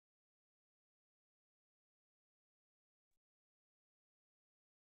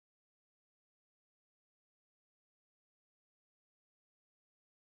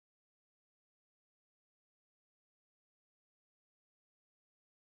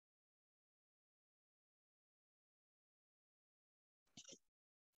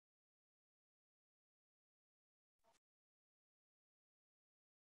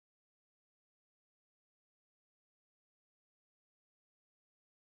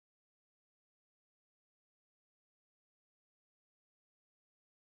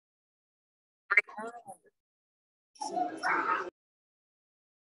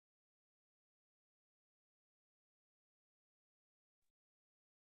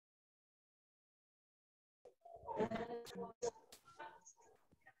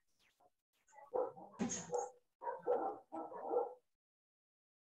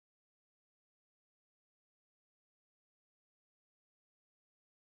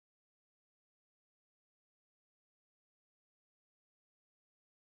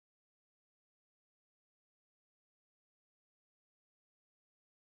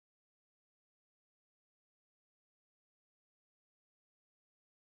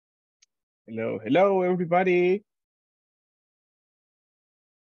Hello, hello, everybody.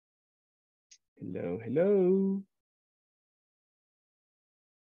 Hello, hello.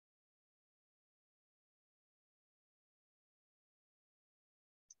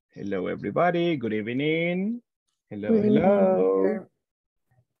 Hello, everybody. Good evening. Hello, Good evening, hello. teacher.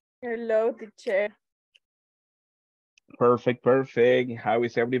 Hello, teacher. Perfect, perfect. How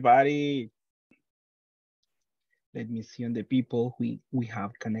is everybody? Let me see on the people we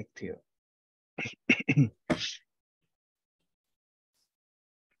have connected.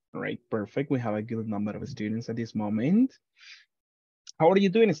 All right, perfect. We have a good number of students at this moment. How are you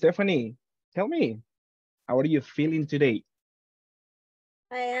doing, Stephanie? Tell me, how are you feeling today?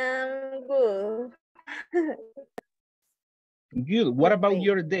 I am good. Good. What Good about day.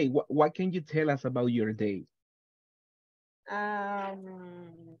 your day? What can you tell us about your day?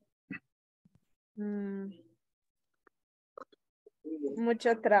 Mm,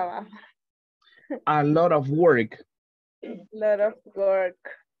 mucho trabajo. A lot of work. Lot of work.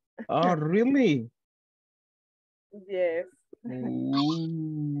 Oh, really? Yes.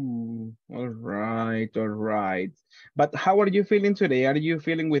 Ooh, all right, all right. But how are you feeling today? Are you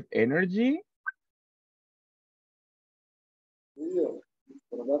feeling with energy? Do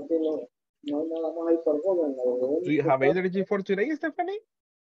you have energy for today, Stephanie?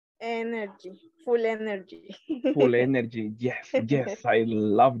 Energy. Full energy. Full energy. Yes, yes, I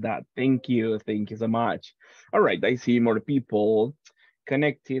love that. Thank you. Thank you so much. All right, I see more people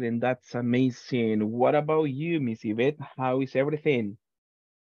connected, and that's amazing. What about you, Miss Yvette? How is everything?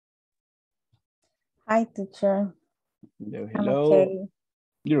 Hi, teacher. Hello, I'm hello. okay.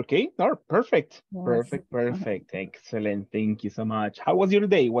 You're okay? Oh, perfect. Yes. Perfect, perfect. Excellent. Thank you so much. How was your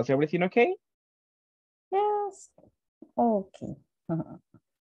day? Was everything okay? Yes. Okay.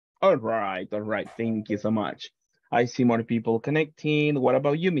 All right, all right. Thank you so much. I see more people connecting. What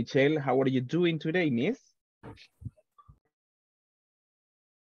about you, Michelle? How are you doing today, Miss?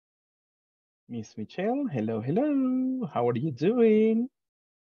 Miss Michelle, hello, hello. How are you doing?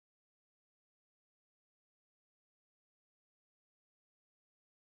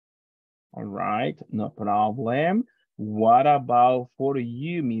 All right, no problem. What about for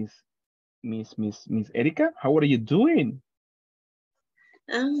you, Miss Erica? How are you doing?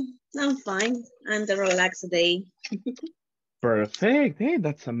 I'm fine. I'm the relaxed day. Perfect. Hey,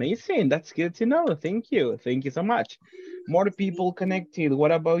 that's amazing. That's good to know. Thank you. Thank you so much. More people connected.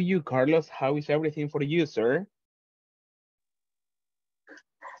 What about you, Carlos? How is everything for you, sir?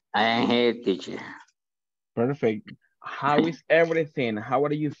 I am here, teacher. Perfect. How is everything? How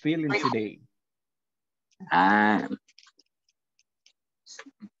are you feeling today? I'm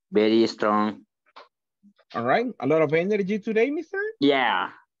very strong. All right. A lot of energy today, mister?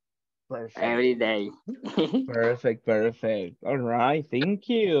 Yeah, Perfect. every day. Perfect. Perfect. All right. Thank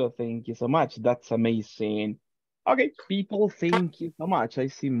you. Thank you so much. That's amazing. Okay, people, thank you so much. I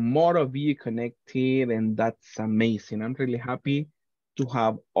see more of you connected, and that's amazing. I'm really happy to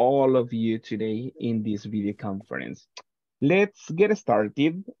have all of you today in this video conference. Let's get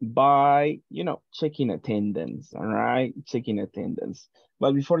started by, checking attendance, all right? Checking attendance.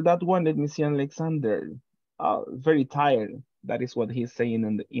 But before that one, let me see Alexander. Very tired. That is what he's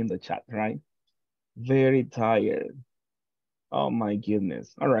saying in the chat, right? Very tired. Oh my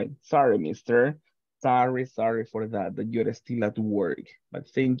goodness. All right. Sorry, mister. Sorry for that you're still at work. But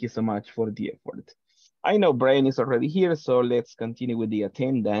thank you so much for the effort. I know Brian is already here, so let's continue with the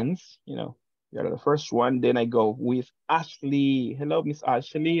attendance. You're the first one. Then I go with Ashley. Hello, Miss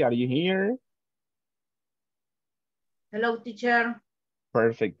Ashley. Are you here? Hello, teacher.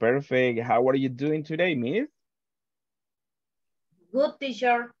 Perfect, perfect. How are you doing today, Miss? Good,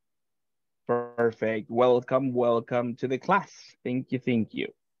 teacher. Perfect. Welcome, welcome to the class. Thank you, thank you.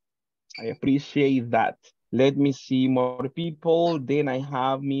 I appreciate that. Let me see more people. Then I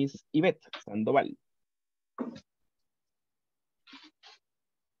have Miss Yvette Sandoval.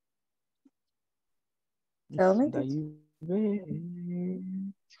 Tell Miss me, teacher.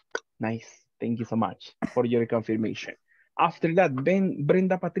 Nice. Thank you so much for your confirmation. After that,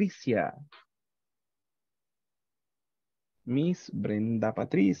 Brenda Patricia. Miss Brenda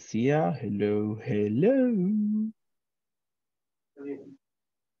Patricia, hello, hello.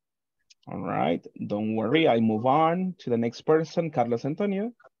 All right, don't worry, I move on to the next person, Carlos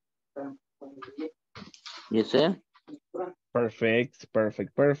Antonio. Yes, sir. Perfect,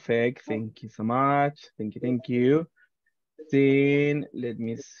 perfect, perfect. Thank you so much. Thank you, thank you. Then let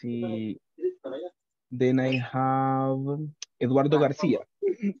me see. Then I have Eduardo Garcia.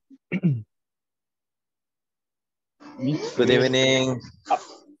 Good Mr. evening.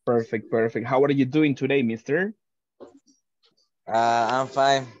 Perfect, perfect. How are you doing today, mister? I'm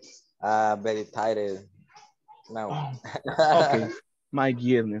fine. Very tired now. Oh, okay. My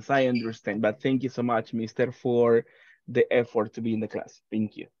goodness, I understand. But thank you so much, mister, for the effort to be in the class.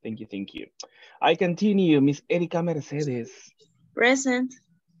 Thank you, thank you, thank you. I continue, Miss Erika Mercedes. Present.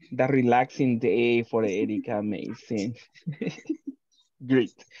 The relaxing day for Erika, amazing.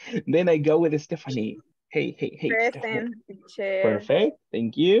 Great. Then I go with Stephanie. Hey, hey, hey, Stephanie. Present, teacher. Perfect.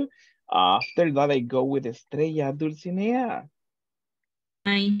 Thank you. After that, I go with Estrella Dulcinea.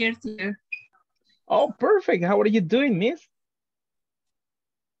 I'm here, teacher. Oh, perfect. How are you doing, miss?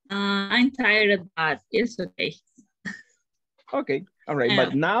 I'm tired, but it's okay. Okay. All right.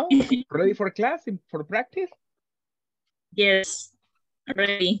 But now, ready for class, for practice? Yes,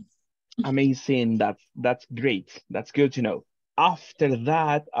 ready. Amazing. That's great. That's good to know. After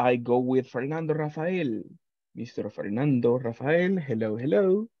that, I go with Fernando Rafael. Mr. Fernando Rafael. Hello,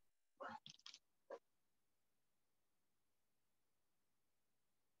 hello.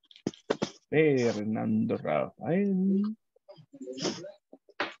 Fernando Rafael.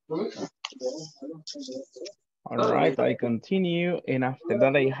 All right, I continue. And after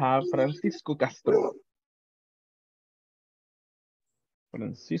that, I have Francisco Castro.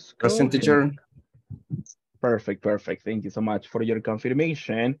 Francisco. Present, teacher. Perfect, perfect. Thank you so much for your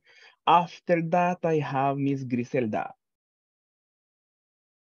confirmation. After that, I have Miss Griselda.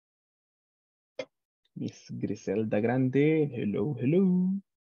 Miss Griselda Grande. Hello, hello.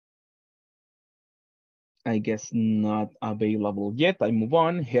 I guess not available yet. I move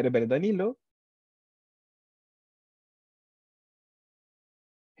on. Herbert Danilo.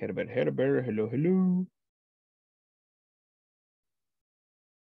 Herbert, hello, hello.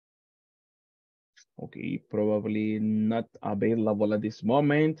 Okay, probably not available at this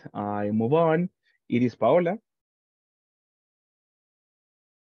moment. I move on. It is Paola.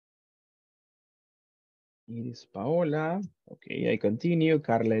 It is Paola. Okay, I continue.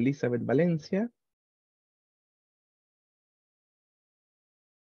 Carla Elizabeth Valencia.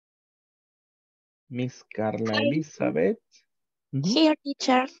 Miss Carla Elizabeth. Here,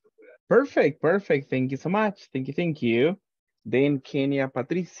 teacher. Perfect, perfect. Thank you so much. Thank you, thank you. Then Kenia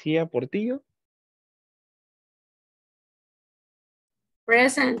Patricia Portillo.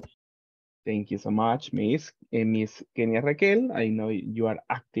 Present. Thank you so much, Miss. Miss Kenia Raquel. I know you are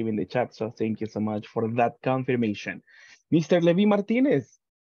active in the chat, so thank you so much for that confirmation. Mr. Levi Martinez.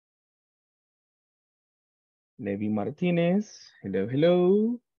 Levi Martinez. Hello,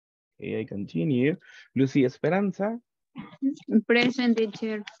 hello. Okay, I continue. Lucy Esperanza. Present,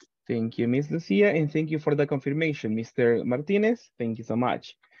 teacher. Thank you, Miss Lucia, and thank you for the confirmation, Mr. Martinez. Thank you so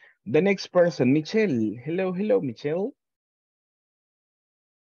much. The next person, Michelle. Hello, hello, Michelle.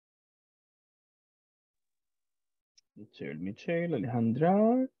 Michelle,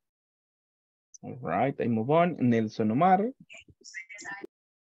 Alejandra. All right, I move on. Nelson Omar.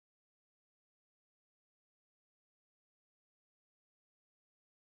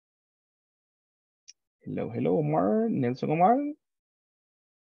 Hello, hello, Omar. Nelson Omar.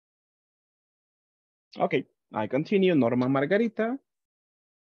 Okay, I continue. Norma Margarita.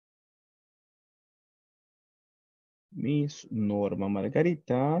 Miss Norma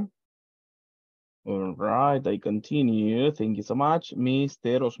Margarita. All right, I continue. Thank you so much.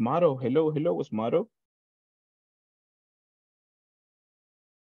 Mr. Osmaro. Hello, hello, Osmaro.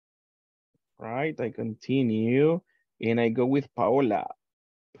 Right, I continue. And I go with Paola.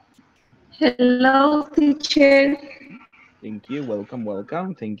 Hello, teacher. Thank you. Welcome,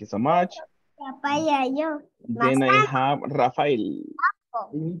 welcome. Thank you so much. Then I have Rafael.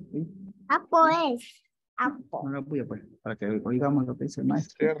 Apo es. Apo. No la voy a poner para que oigamos lo que dice el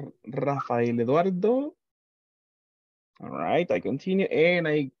maestro. Mr. Rafael Eduardo. All right, I continue. And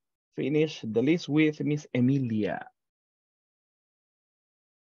I finish the list with Miss Emilia.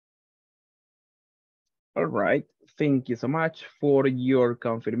 All right, thank you so much for your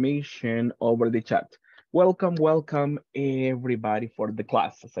confirmation over the chat. Welcome, welcome everybody for the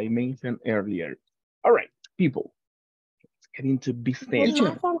class, as I mentioned earlier. All right, people, let's get into business.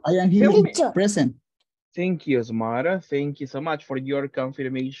 Teacher, I am here. Present. Thank you, Smara. Thank you so much for your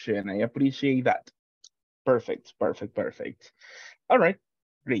confirmation. I appreciate that. Perfect, perfect, perfect. All right,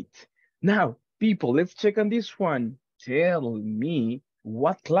 great. Now, people, let's check on this one. Tell me,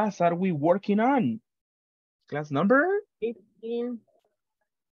 what class are we working on? Class number? 15,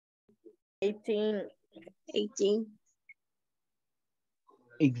 18. 18.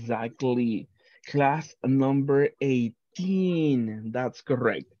 Exactly. Class number 18. That's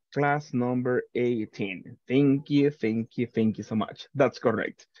correct. Class number 18. Thank you so much. That's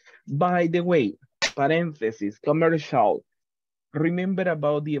correct. By the way, parenthesis, commercial. Remember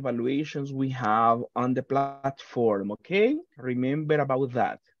about the evaluations we have on the platform, okay? Remember about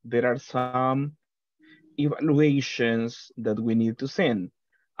that. There are some evaluations that we need to send.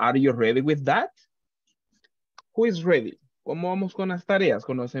 Are you ready with that? Who is ready? ¿Cómo vamos con las tareas,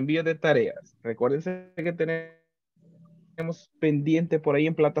 con los envíos de tareas? Recuérdense que tenemos pendiente por ahí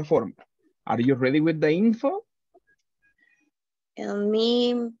en plataforma. Are you ready with the info? En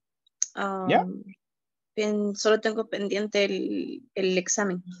mí, Yeah? solo tengo pendiente el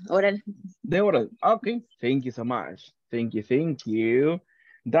examen oral. The oral. Okay. Thank you so much. Thank you.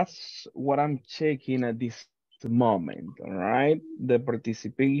 That's what I'm checking at this moment. All right. The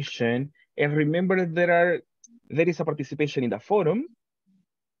participation. And remember there is a participation in the forum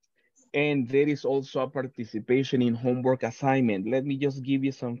and there is also a participation in homework assignment. Let me just give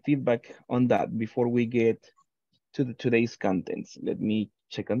you some feedback on that before we get to today's contents. Let me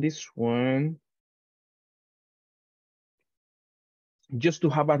check on this one. Just to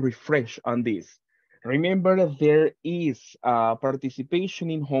have a refresh on this. Remember, there is participation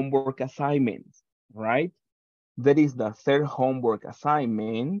in homework assignments, right? There is the third homework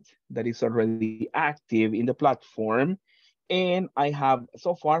assignment that is already active in the platform. And I have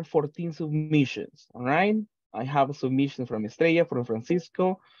so far 14 submissions, all right? I have submissions from Estrella, from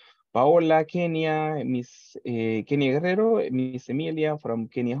Francisco, Paola, Kenia, Miss Kenia Guerrero, Miss Emilia from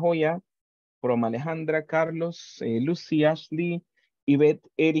Kenia Joya, from Alejandra, Carlos, Lucy, Ashley, Yvette,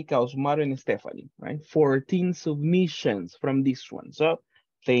 Erika, Osmaro, and Stephanie, right? 14 submissions from this one. So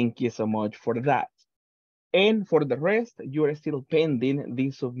thank you so much for that. And for the rest, you are still pending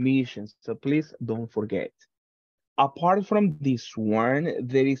these submissions. So please don't forget. Apart from this one,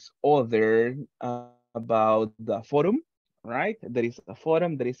 there is other about the forum, right? There is a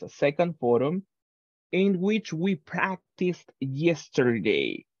forum, there is a second forum in which we practiced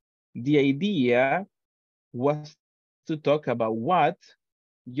yesterday. The idea was to talk about what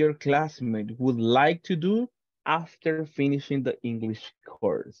your classmate would like to do after finishing the English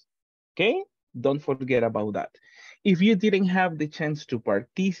course. Okay? Don't forget about that. If you didn't have the chance to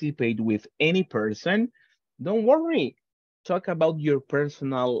participate with any person, don't worry. Talk about your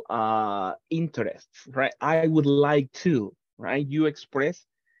personal interests, right? I would like to, right? You express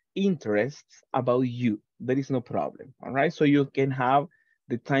interests about you. There is no problem, all right? So you can have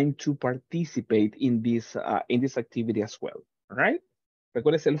the time to participate in this activity as well, all right?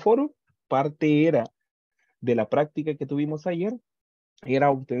 ¿Recuerdas el foro? Parte era de la práctica que tuvimos ayer, era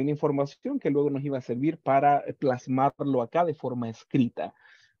obtener información que luego nos iba a servir para plasmarlo acá de forma escrita.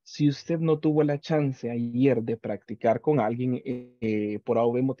 Si usted no tuvo la chance ayer de practicar con alguien por A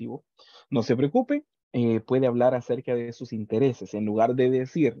o B motivo, no se preocupe, puede hablar acerca de sus intereses en lugar de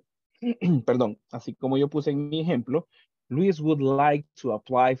decir, perdón, así como yo puse en mi ejemplo, Luis would like to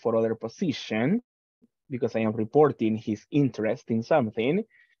apply for other position because I am reporting his interest in something.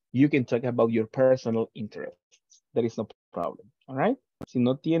 You can talk about your personal interests. There is no problem, all right? Si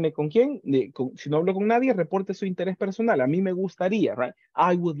no tiene con quién, si no hablo con nadie, reporte su interés personal. A mí me gustaría, right?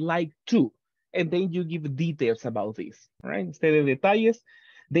 I would like to. And then you give details about this, right? Usted de detalles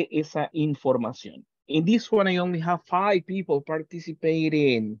de esa información. In this one, I only have 5 people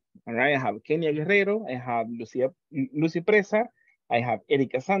participating. All right, I have Kenia Guerrero, I have Lucy Presa, I have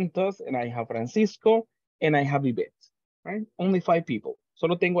Erika Santos, and I have Francisco, and I have Yvette, right? Only 5 people.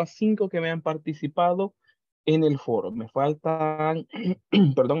 Solo tengo a 5 que me han participado en el foro. Me faltan,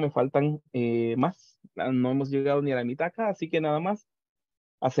 perdón, me faltan más. No hemos llegado ni a la mitad acá, así que nada más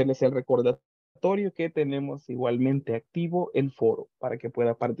hacerles el recordatorio que tenemos igualmente activo el foro para que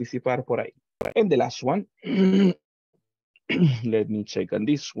pueda participar por ahí. And the last one, let me check on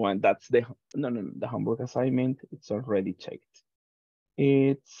this one. That's the homework assignment. It's already checked.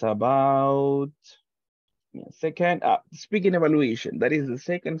 It's about second speaking evaluation. That is the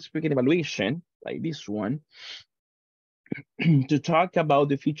second speaking evaluation, like this one, to talk about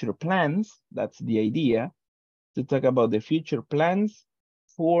the future plans. That's the idea, to talk about the future plans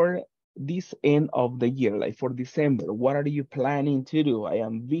for this end of the year, like for December. What are you planning to do? I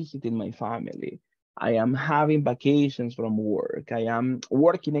am visiting my family. I am having vacations from work. I am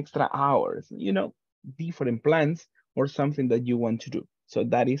working extra hours, you know, different plans or something that you want to do. So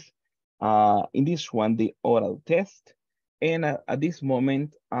that is In this one, the oral test. And at this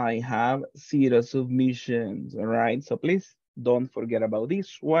moment, I have 0 submissions, all right? So please don't forget about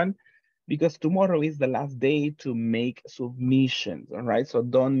this one because tomorrow is the last day to make submissions, all right? So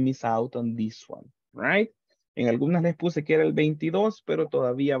don't miss out on this one, right? En algunas les puse que era el 22, pero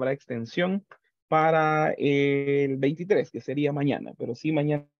todavía habrá extensión para el 23, que sería mañana. Pero sí,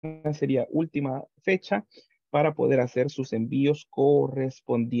 mañana sería última fecha para poder hacer sus envíos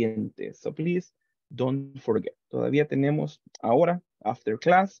correspondientes. So please don't forget. Todavía tenemos ahora, after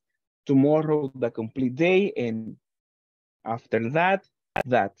class, tomorrow the complete day, and after that,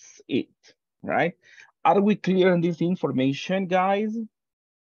 that's it, right? Are we clear on this information, guys?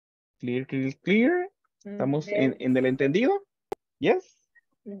 Clear, clear, clear. ¿Estamos Yes. en el entendido? Yes?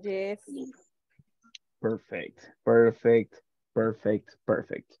 Yes. Perfect, perfect, perfect,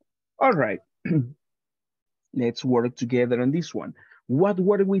 perfect. All right. Let's work together on this one. What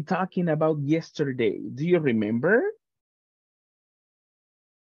were we talking about yesterday? Do you remember?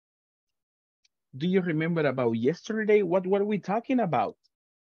 Do you remember about yesterday? What were we talking about?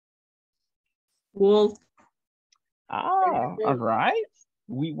 Wolf. Ah, all right.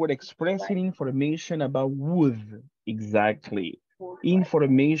 We were expressing information about would. Exactly.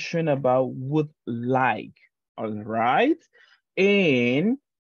 Information about would like. All right. And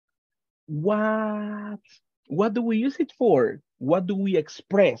what do we use it for? What do we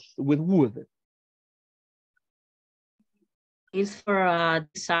express with would? Is for a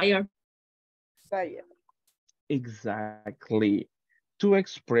desire. Desire. Exactly. To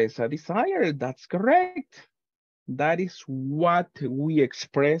express a desire, that's correct. That is what we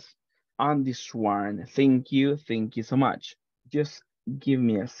express on this one. Thank you so much. Just give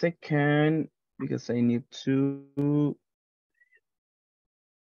me a second because I need to,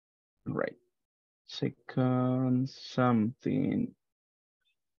 right, check on something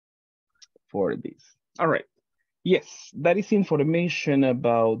for this. All right. Yes, that is information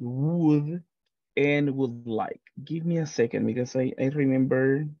about would and would like. Give me a second because I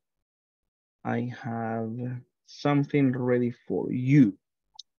remember I have something ready for you.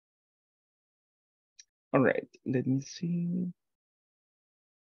 All right, let me see.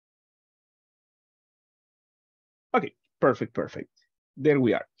 Okay, perfect, perfect. There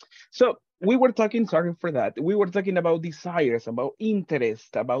we are. So we were talking, sorry for that. We were talking about desires, about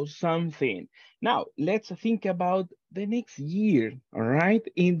interest, about something. Now let's think about the next year, all right?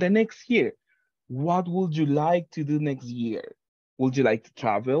 In the next year, what would you like to do next year? Would you like to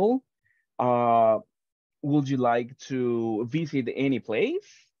travel? Would you like to visit any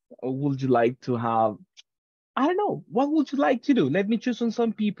place? Or would you like to have, I don't know, what would you like to do? Let me choose on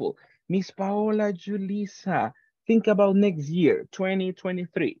some people. Miss Paola, Julissa, think about next year,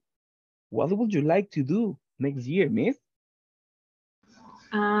 2023. What would you like to do next year, Miss?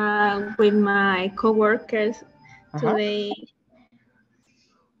 With my coworkers Uh-huh. today,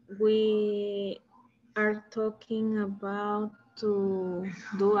 we are talking about to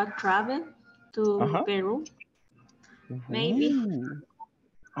do a travel to Uh-huh. Peru, maybe. Ooh,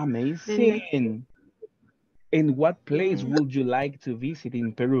 The next, amazing. And what place yeah. would you like to visit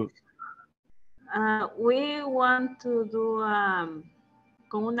in Peru? We want to do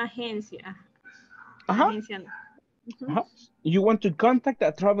con una agencia. Uh-huh. Agencia. Uh-huh. You want to contact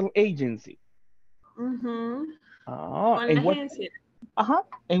a travel agency. Ah, Con la and what, agencia. uh-huh.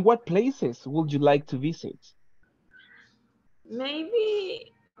 And what places would you like to visit?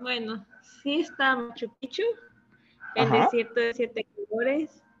 Maybe, bueno, sí está Machu Picchu, el Uh-huh. desierto de 7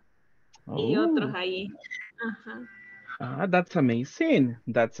 colores y otros Oh, ahí. Ajá. that's amazing.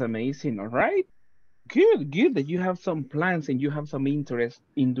 That's amazing. All right. Good, good that you have some plans and you have some interest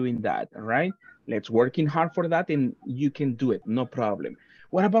in doing that. All right. Let's working hard for that and you can do it. No problem.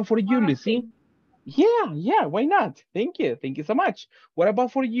 What about for you, Lucy? Yeah, why not? Thank you. Thank you so much. What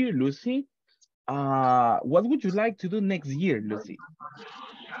about for you, Lucy? What would you like to do next year, Lucy?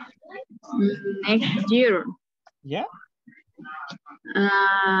 Next year, Yeah.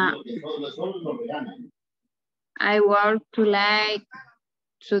 I want to like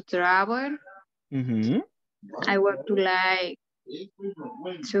to travel. Mm-hmm. I want to like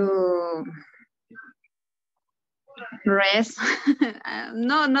to rest.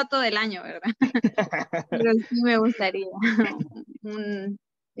 No, no todo el año, ¿verdad? Pero sí me gustaría. Un,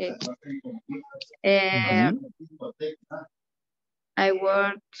 eh, eh, Mm-hmm. I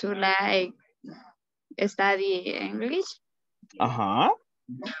want to like study English, Uh-huh.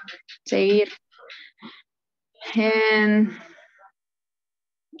 seguir and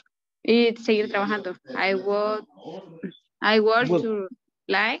y seguir trabajando. I want Well, to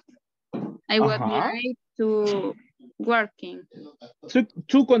like, I would uh-huh. like to Working.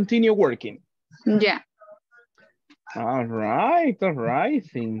 To continue working. Yeah. All right, all right.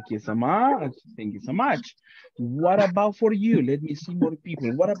 Thank you so much. Thank you so much. What about for you? Let me see more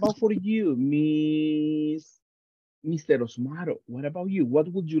people. What about for you, Mr. Osmaro? What about you? What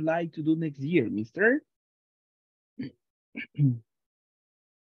would you like to do next year, Mister?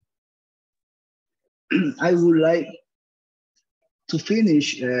 I would like to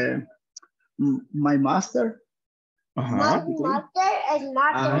finish my master. Uh-huh. Mother and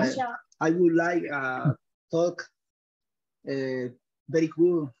mother I, shop. I would like talk very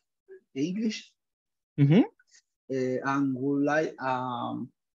good English Mm-hmm. and would like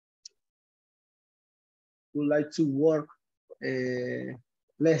to work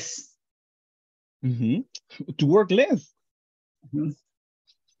less. Mm-hmm. To work less. Mhm.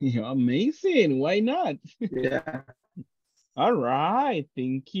 Yeah, amazing. Why not? Yeah, All right.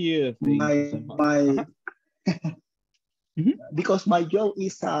 Thank you. Thank you my so much. my Mhm. because my job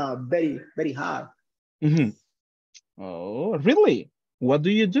is very hard. Mhm. Oh, really? What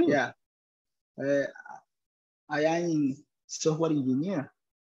do you do? Yeah, uh, I am software engineer.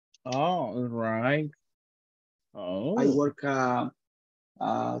 Oh, all right. I Oh. work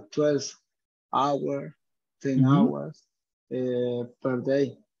 12 hours, 10 Mhm. hours per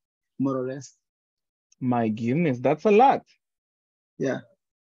day, more or less. My goodness, that's a lot. Yeah.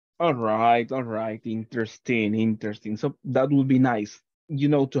 All right, all right. Interesting, interesting. So that would be nice,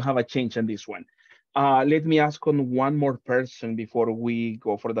 to have a change on this one. Let me ask on one more person before we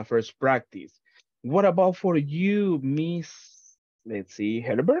go for the first practice. What about for you, Miss, let's see,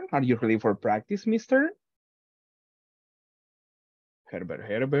 Herbert? Are you ready for practice, Mister?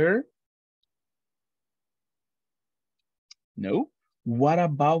 Herbert? No? What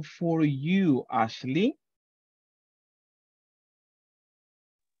about for you, Ashley?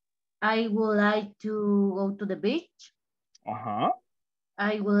 I would like to go to the beach. Uh-huh.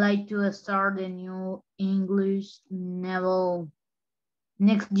 I would like to start a new English level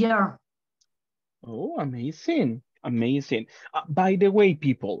next year. Oh, amazing. Amazing. By the way,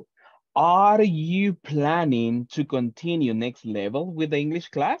 people, are you planning to continue next level with the English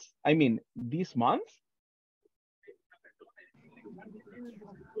class? I mean, this month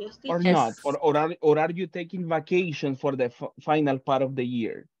Yes, or teacher. not? Yes. Or are you taking vacation for the final part of the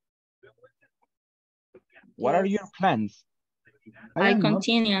year? What are your Yes. plans? I I am not.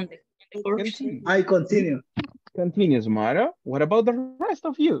 continue on the course. Continue. I continue. Continue, Mara. What about the rest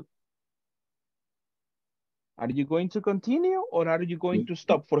of you? Are you going to continue or are you going to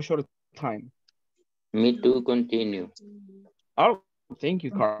stop for a short time? Me too continue. Oh, thank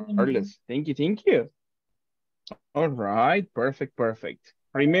you, Carlos. Continue. Thank you. All right, perfect.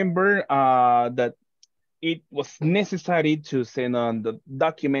 Remember that it was necessary to send on the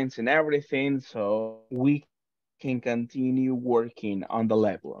documents and everything so we can continue working on the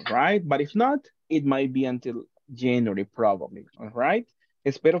level, right? But if not, it might be until January probably, all right?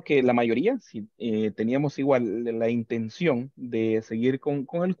 Espero que la mayoría, si teníamos igual la intención de seguir con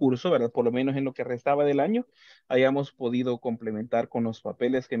el curso, ¿verdad? Por lo menos en lo que restaba del año, hayamos podido complementar con los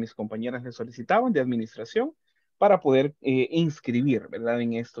papeles que mis compañeras le solicitaban de administración para poder inscribir, ¿verdad?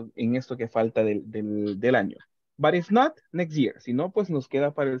 En esto que falta del año. But if not, next year. Si no, pues nos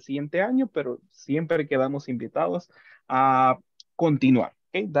queda para el siguiente año, pero siempre quedamos invitados a continuar.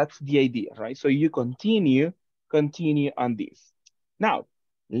 Okay, that's the idea, right? So you continue on this. Now,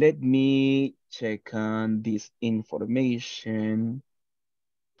 let me check on this information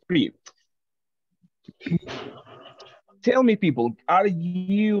for you. Tell me, people, are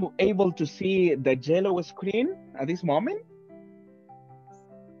you able to see the yellow screen at this moment?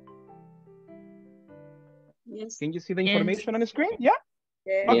 Yes. Can you see the Yes. information on the screen? Yeah?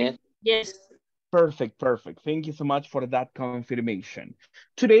 Yes. Okay. Yes. Yes. Perfect. Thank you so much for that confirmation.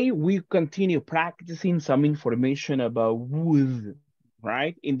 Today, we continue practicing some information about would,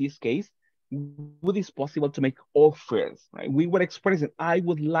 right? In this case, would is possible to make offers, right? We were expressing, I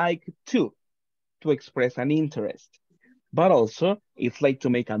would like to express an interest. But also, it's like to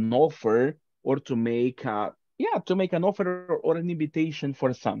make an offer or to make an offer or an invitation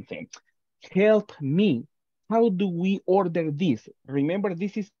for something. Help me. How do we order this? Remember,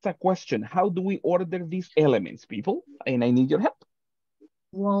 this is a question. How do we order these elements, people? And I need your help.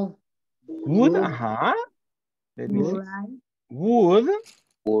 Well, Would, Would, let me see. would I? Would,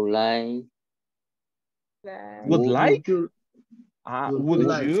 Would like. Like, would Would, like, would you would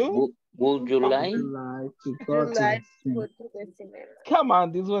like? you? would you Would like? you like to would go you to like the to go to the cinema? Come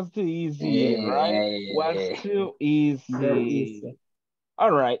on, this was too easy, right? Was too very easy. easy?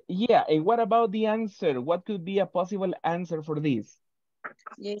 All right, yeah, and what about the answer? What could be a possible answer for this?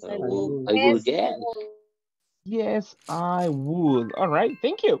 Yes, I I will, will. I will Yes. get. Yes, I would. All right,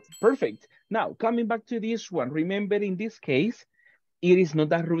 thank you. Perfect. Now, coming back to this one, remember in this case, it is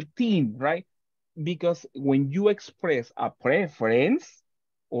not a routine, right? Because when you express a preference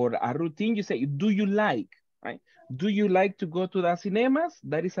or a routine, you say, do you like, right? Do you like to go to the cinemas?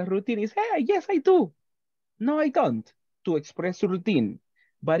 That is a routine. It's, hey, yes, I do. No, I don't, to express routine.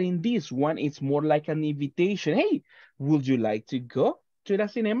 But in this one, it's more like an invitation. Hey, would you like to go to the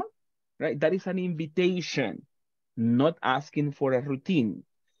cinema? Right? That is an invitation, not asking for a routine.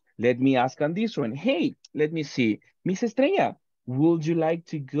 Let me ask on this one. Hey, let me see. Miss Estrella, would you like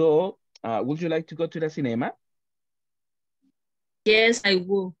to go? Would you like to go to the cinema? Yes, I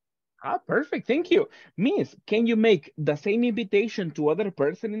will. Ah, perfect. Thank you. Miss, can you make the same invitation to other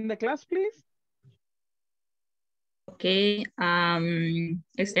person in the class, please? Okay.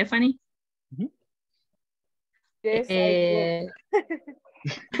 Stephanie. Yes, I will.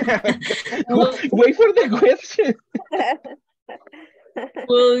 Uh, Wait for the question.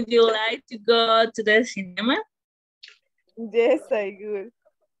 would you like to go to the cinema? Yes, I will.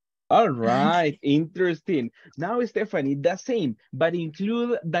 All right, interesting. Now, Stephanie, the same, but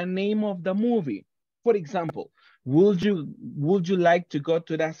include the name of the movie. For example, would you like to go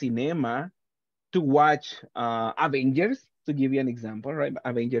to the cinema to watch Avengers? To give you an example, right?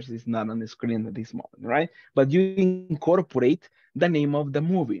 Avengers is not on the screen at this moment, right? But you incorporate the name of the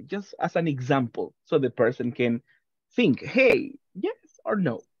movie just as an example, so the person can think, hey, yes or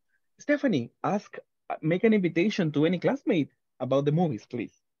no. Stephanie, make an invitation to any classmate about the movies,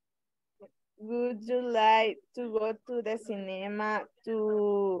 please. Would you like to go to the cinema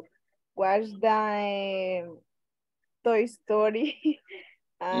to watch the Toy Story?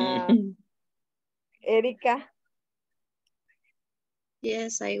 uh, Erika.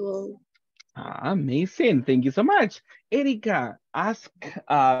 Yes, I will. Amazing. Thank you so much. Erika,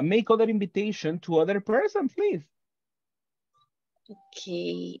 make other invitation to other person, please.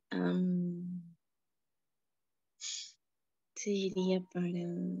 Okay. Sería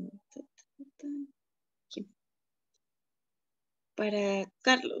para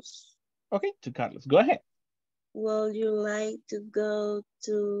Carlos. Okay, to Carlos. Go ahead. Would you like to go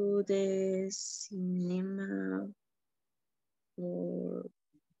to the cinema for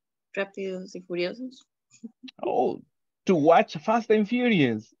Rápidos y Furiosos? Oh, to watch Fast and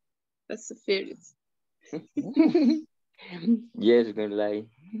Furious. Fast and Furious. Yes, good lie.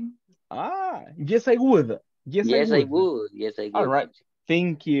 Yes, I would. Yes, I Yes, I would. would. Yes, I All would. right.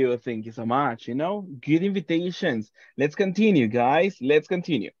 Thank you. Thank you so much. Good invitations. Let's continue, guys. Let's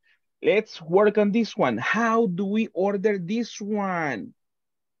continue. Let's work on this one. How do we order this one?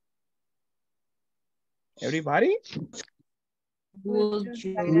 Everybody? Would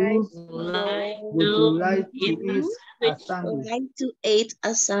you Would you like to eat eat a sandwich? Like to eat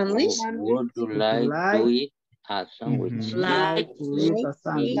a sandwich? Would you Would you like to like eat a sandwich? like to eat a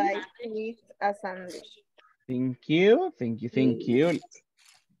sandwich? Like to eat a sandwich. Thank you. Thank you. Thank you.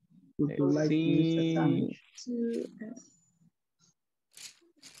 Would you Let's like to eat a see. sandwich?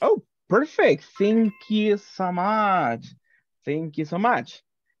 Oh, perfect. Thank you so much. Thank you so much.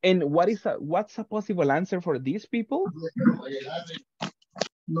 And what's a possible answer for these people?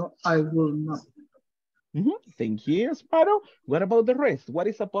 No, I will not. Thank you, Sparrow. What about the rest? What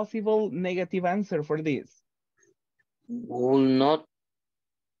is a possible negative answer for this? Will not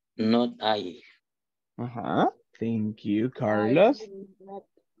I. Thank you, I Carlos. will not.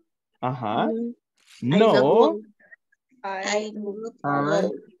 I not No. will. I I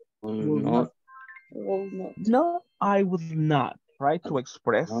Will will not. not. Will not. No, I would not. Try to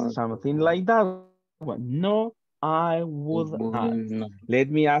express Not. something like that one. No, I would not. Will not. Let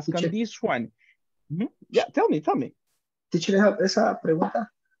me ask on Teacher, this one. Yeah, tell me. teacher, esa pregunta,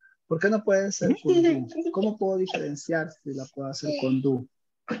 ¿por qué no puede ser con do? ¿Cómo puedo diferenciar si la puedo hacer con do?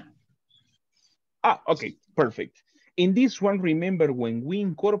 Okay, perfect. In this one, remember when we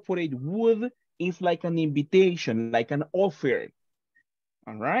incorporate would, it's like an invitation, like an offer.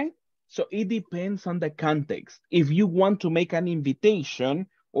 All right? So it depends on the context. If you want to make an invitation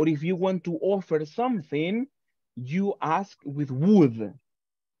or if you want to offer something, you ask with would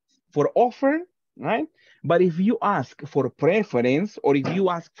for offer, right? But if you ask for preference or if you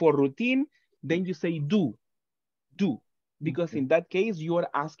ask for routine, then you say do. Because in that case, you are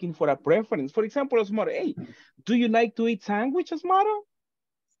asking for a preference. For example, Osmaro, hey, do you like to eat sandwiches, Osmaro?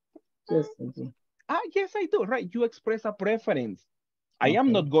 Yes, thank you. Yes, I do, right? You express a preference. I am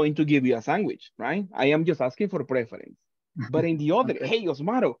Okay. not going to give you a sandwich, right? I am just asking for preference. But in the other, Okay. hey,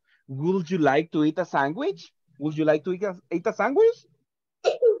 Osmaro, would you like to eat a sandwich? Would you like to eat a sandwich?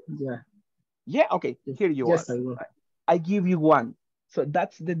 Yeah. Yeah, okay, here you Yes, are. I will. I give you one. So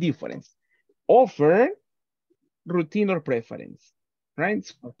that's the difference. Offer routine, or preference, right?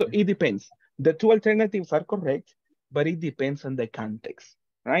 So it Okay. depends. The two alternatives are correct, but it depends on the context,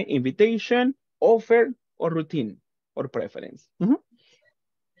 right? Invitation, offer, or routine, or preference.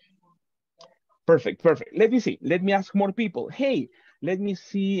 Perfect, perfect. Let me see. Let me ask more people. Hey, let me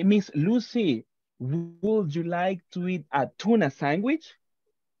see, Miss Lucy, would you like to eat a tuna sandwich?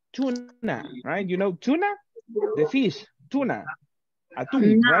 Tuna, right? You know tuna? The fish, tuna,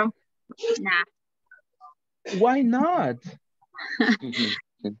 atún, right? No, nah. Why not?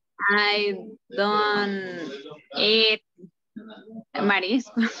 I don't eat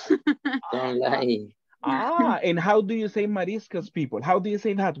marisco. Don't lie. And how do you say mariscos, people? How do you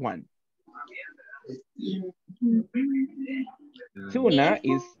say that one? Tuna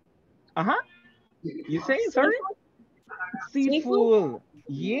is, uh-huh, you say, sorry? Seafood? Seafood? Seafood.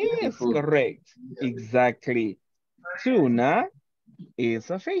 Yes, Seafood. correct. Exactly. Tuna is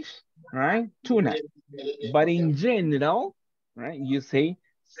a fish, right? Tuna. But in general, right, you say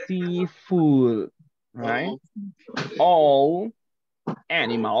seafood, right? All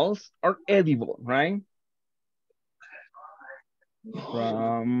animals are edible, right?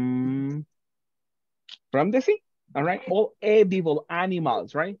 From from the sea, all right? All edible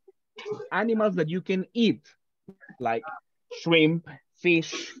animals, right? Animals that you can eat, like shrimp,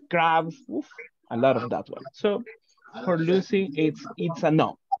 fish, crabs, oof, a lot of that one. So for Lucy, it's a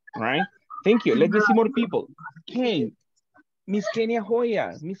no, right? Thank you. Let me see more people. Okay, Miss Kenya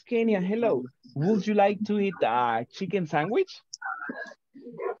Hoya. Miss Kenya, hello. Would you like to eat a chicken sandwich?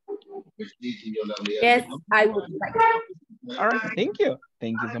 Yes, I would like. All right, thank you.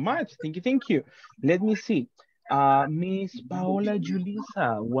 Thank you so much. Thank you, thank you. Let me see. Miss Paola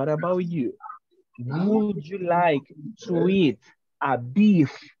Julissa, what about you? Would you like to eat a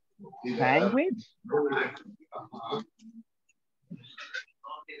beef sandwich?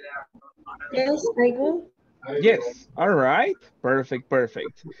 Yes, I will. Yes. All right. Perfect,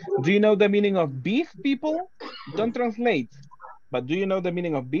 perfect. Do you know the meaning of beef, people? Don't translate. But do you know the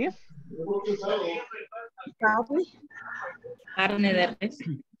meaning of beef? Probably. Carne de res.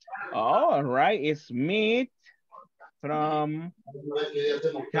 Oh, all right. It's meat from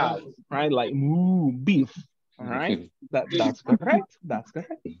cows, right? Like moo, beef. All right. That's correct. That's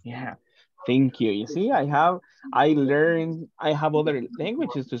correct. Yeah. Thank you. You see, I have other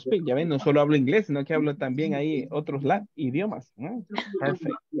languages to speak. Ya ven, no solo hablo inglés, sino que hablo también ahí otros idiomas. Right?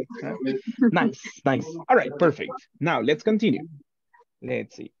 Perfect. Right? Nice, nice. All right, perfect. Now let's continue.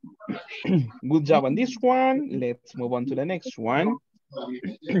 Let's see. Good job on this one. Let's move on to the next one.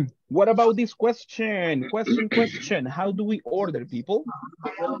 What about this question? Question. How do we order, people?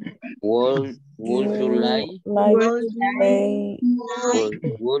 Would you You like? like Would to you play?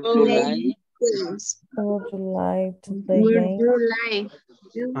 Would you play like? games? Would you like to play Would games? you like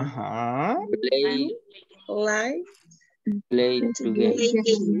Uh-huh. Play Like play to together. play play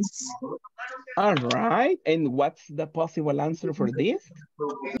games? games? All right. And what's the possible answer for this?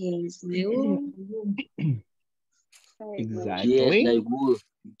 Yes, you. Yes, Exactly. I would.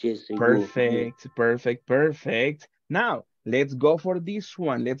 Yes, I would. Perfect, perfect, perfect. Now, let's go for this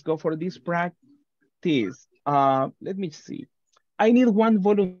one. Let's go for this practice. Let me see. I need one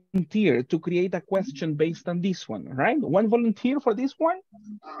volunteer to create a question based on this one, right? One volunteer for this one?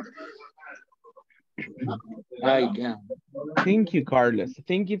 I can. Thank you, Carlos.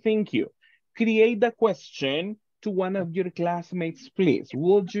 Thank you, thank you. Create the question to one of your classmates, please.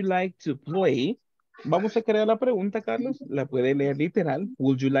 Would you like to play? Vamos a crear la pregunta, Carlos. La puede leer literal.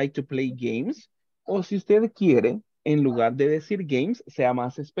 Would you like to play games? O si usted quiere, en lugar de decir games, sea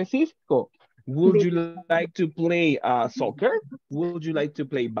más específico. Would you like to play soccer? Would you like to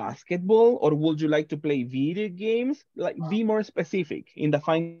play basketball? Or would you like to play video games? Like, be more specific in the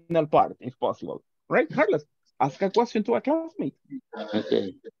final part, if possible. Right, Carlos? Ask a question to a classmate.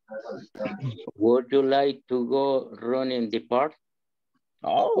 Okay. Would you like to go run in the park?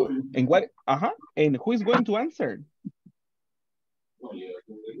 Oh, and what? And who is going to answer?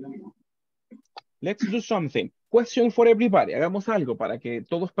 Let's do something. Question for everybody. Hagamos algo para que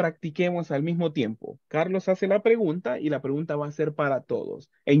todos practiquemos al mismo tiempo. Carlos hace la pregunta y la pregunta va a ser para todos.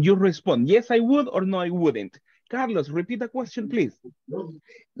 And you respond, yes, I would or no, I wouldn't. Carlos, repeat the question, please.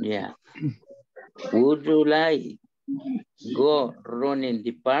 Yeah. Would you like go run in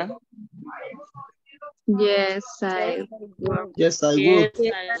the park? Yes, I will. Yes, I would. Yes,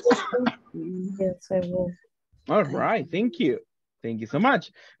 I Yes, I will. All right, thank you. Thank you so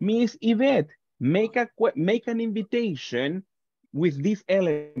much. Miss Yvette, make an invitation with these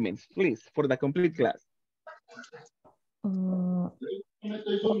elements, please, for the complete class. Uh,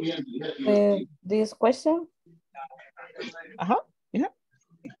 this question? Yeah.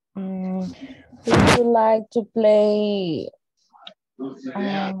 Um, Would you like to play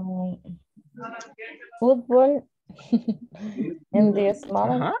um, football in this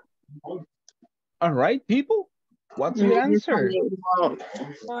moment? Uh-huh. All right, people. What's your answer?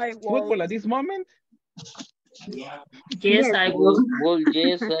 I Football will. at this moment? Yes, I will. Well,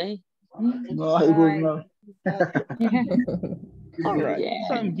 yes, I. No, I would I not. All right. Yeah.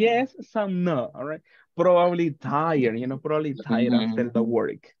 Some yes, some no. All right. Probably tired, probably tired after the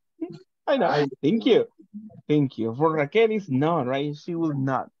work. I know. Thank you. Thank you. For Raquel, is no, right? She will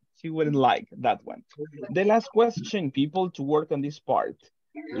not. She wouldn't like that one. The last question, people, to work on this part.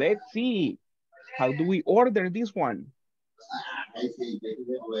 Let's see. How do we order this one?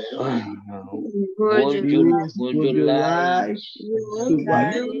 Would you Would you like like Would to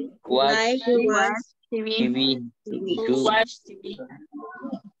watch? you watch like to watch TV TV? to Watch TV.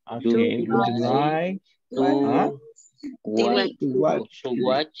 Okay. Would you like to watch TV. To watch to TV?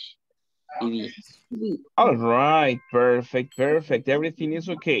 watch TV? All right, perfect, perfect. Everything is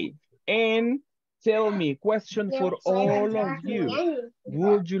okay. And tell me, question for all of you.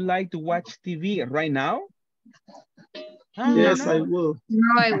 Would you like to watch TV right now? No, Yes, I No. will.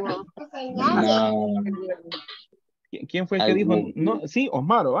 no, I will. No, ¿Quién fue el I que dijo won't. no? Sí,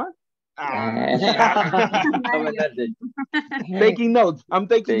 Osmaro, ¿ah? How about that? Taking notes. I'm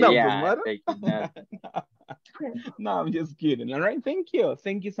taking notes, Yeah, Osmaro. taking that. No, I'm just kidding. All right, thank you.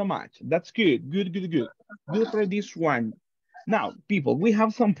 Thank you so much. That's good. Good, good, good. Good for this one. Now, people, we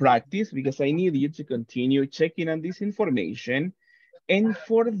have some practice because I need you to continue checking on this information. And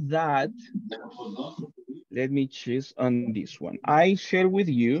for that, let me choose on this one. I share with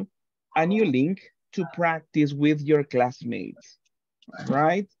you a new link to practice with your classmates,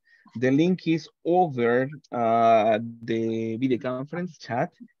 right? The link is over the video conference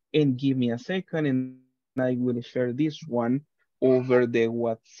chat, and give me a second and I will share this one over the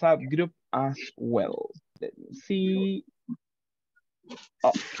WhatsApp group as well. Let me see.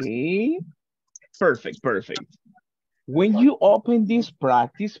 Okay, perfect, perfect. When you open this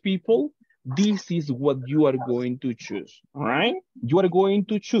practice, people, this is what you are going to choose, all right? You are going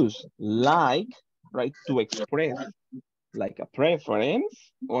to choose like, right, to express like a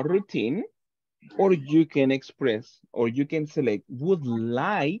preference or routine, or you can express, or you can select would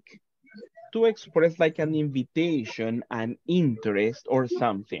like to express like an invitation, an interest, or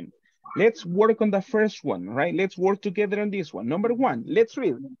something. Let's work on the first one, right? Let's work together on this one. Number one, let's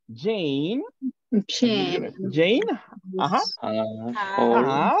read. Jane, Change. Jane, uh-huh, All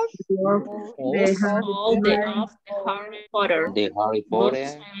has The Harry All the Potter of the Harry Potter the Harry books Potter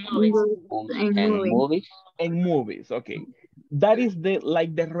and movies. and and movie. movies. and movies. Okay, that is the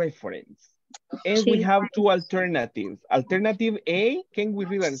like the reference. And we She have two alternatives. Alternative A, can we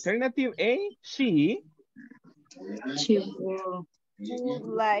read alternative A? She will would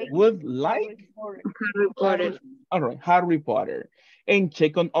like would Harry like Potter. Harry Potter. all right, Harry Potter. And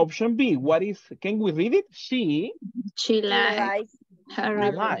check on option B. What is, can we read it? She She He likes likes Harry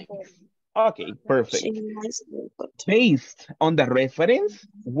Harry Potter. Potter. likes. Okay, She perfect. likes Harry Potter. Based on the reference,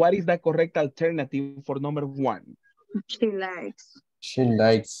 what is the correct alternative for number one? She likes She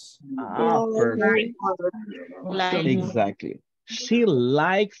likes. Ah, Harry perfect. Potter. Like Exactly. She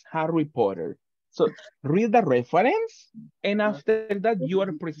likes Harry Potter. So read the reference, and after that, you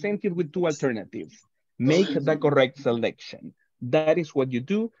are presented with two alternatives. Make the correct selection. That is what you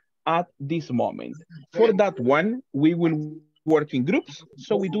do at this moment. For that one, we will work in groups.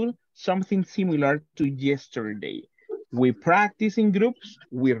 So we do something similar to yesterday. We practice in groups,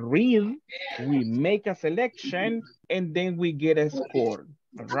 we read, we make a selection, and then we get a score.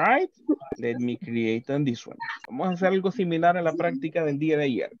 All right? Let me create on this one. Vamos a hacer algo similar a la práctica del día de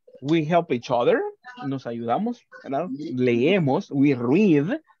ayer. We help each other. Nos ayudamos, ¿verdad? Leemos. We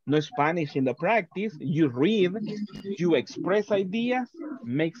read. No Spanish in the practice. You read. You express ideas.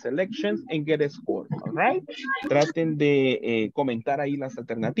 Make selections and get a score. All right? Traten de comentar ahí las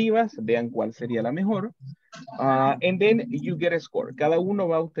alternativas. Vean cuál sería la mejor. And then you get a score. Cada uno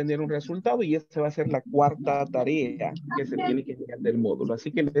va a obtener un resultado y esta va a ser la cuarta tarea que se tiene que enviar del módulo.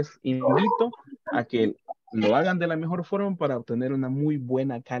 Así que les invito a que lo hagan de la mejor forma para obtener una muy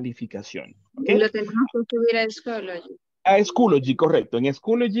buena calificación. ¿Ok? Y lo tenemos que subir a Schoology. A Schoology, correcto. En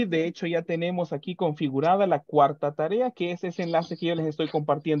Schoology, de hecho, ya tenemos aquí configurada la cuarta tarea, que es ese enlace que yo les estoy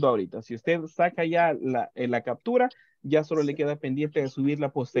compartiendo ahorita. Si usted saca ya la captura, ya solo le queda pendiente de subir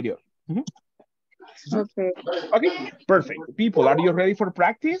la posterior. Okay. Okay, perfect. People, are you ready for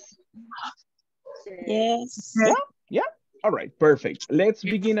practice? Yes. Yeah, yeah. All right, perfect. Let's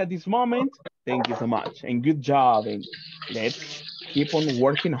begin at this moment. Thank you so much and good job. And let's keep on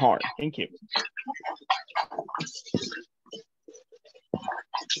working hard. Thank you.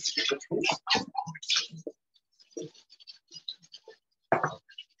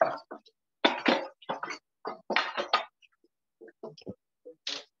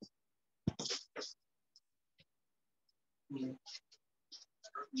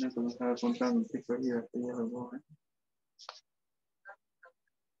 Eso me estaba contando, sí, que ya tenía los dos, ¿eh?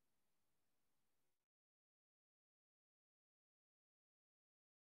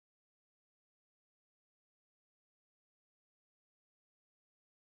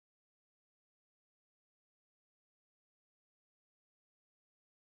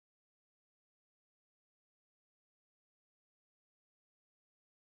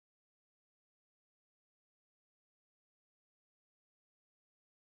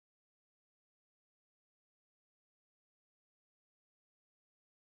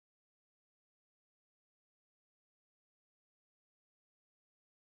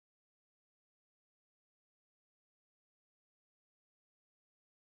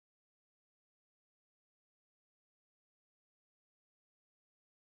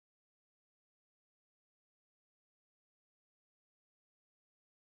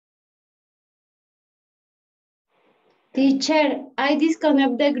 Teacher, I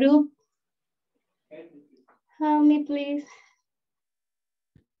disconnect the group. Help me, please.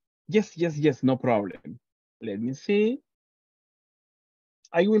 Yes, yes, yes, no problem. Let me see.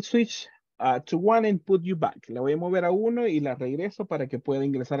 I will switch to one and put you back. La voy a mover a uno y la regreso para que pueda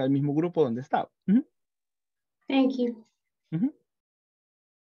ingresar al mismo grupo donde estaba. Thank you. Ujú.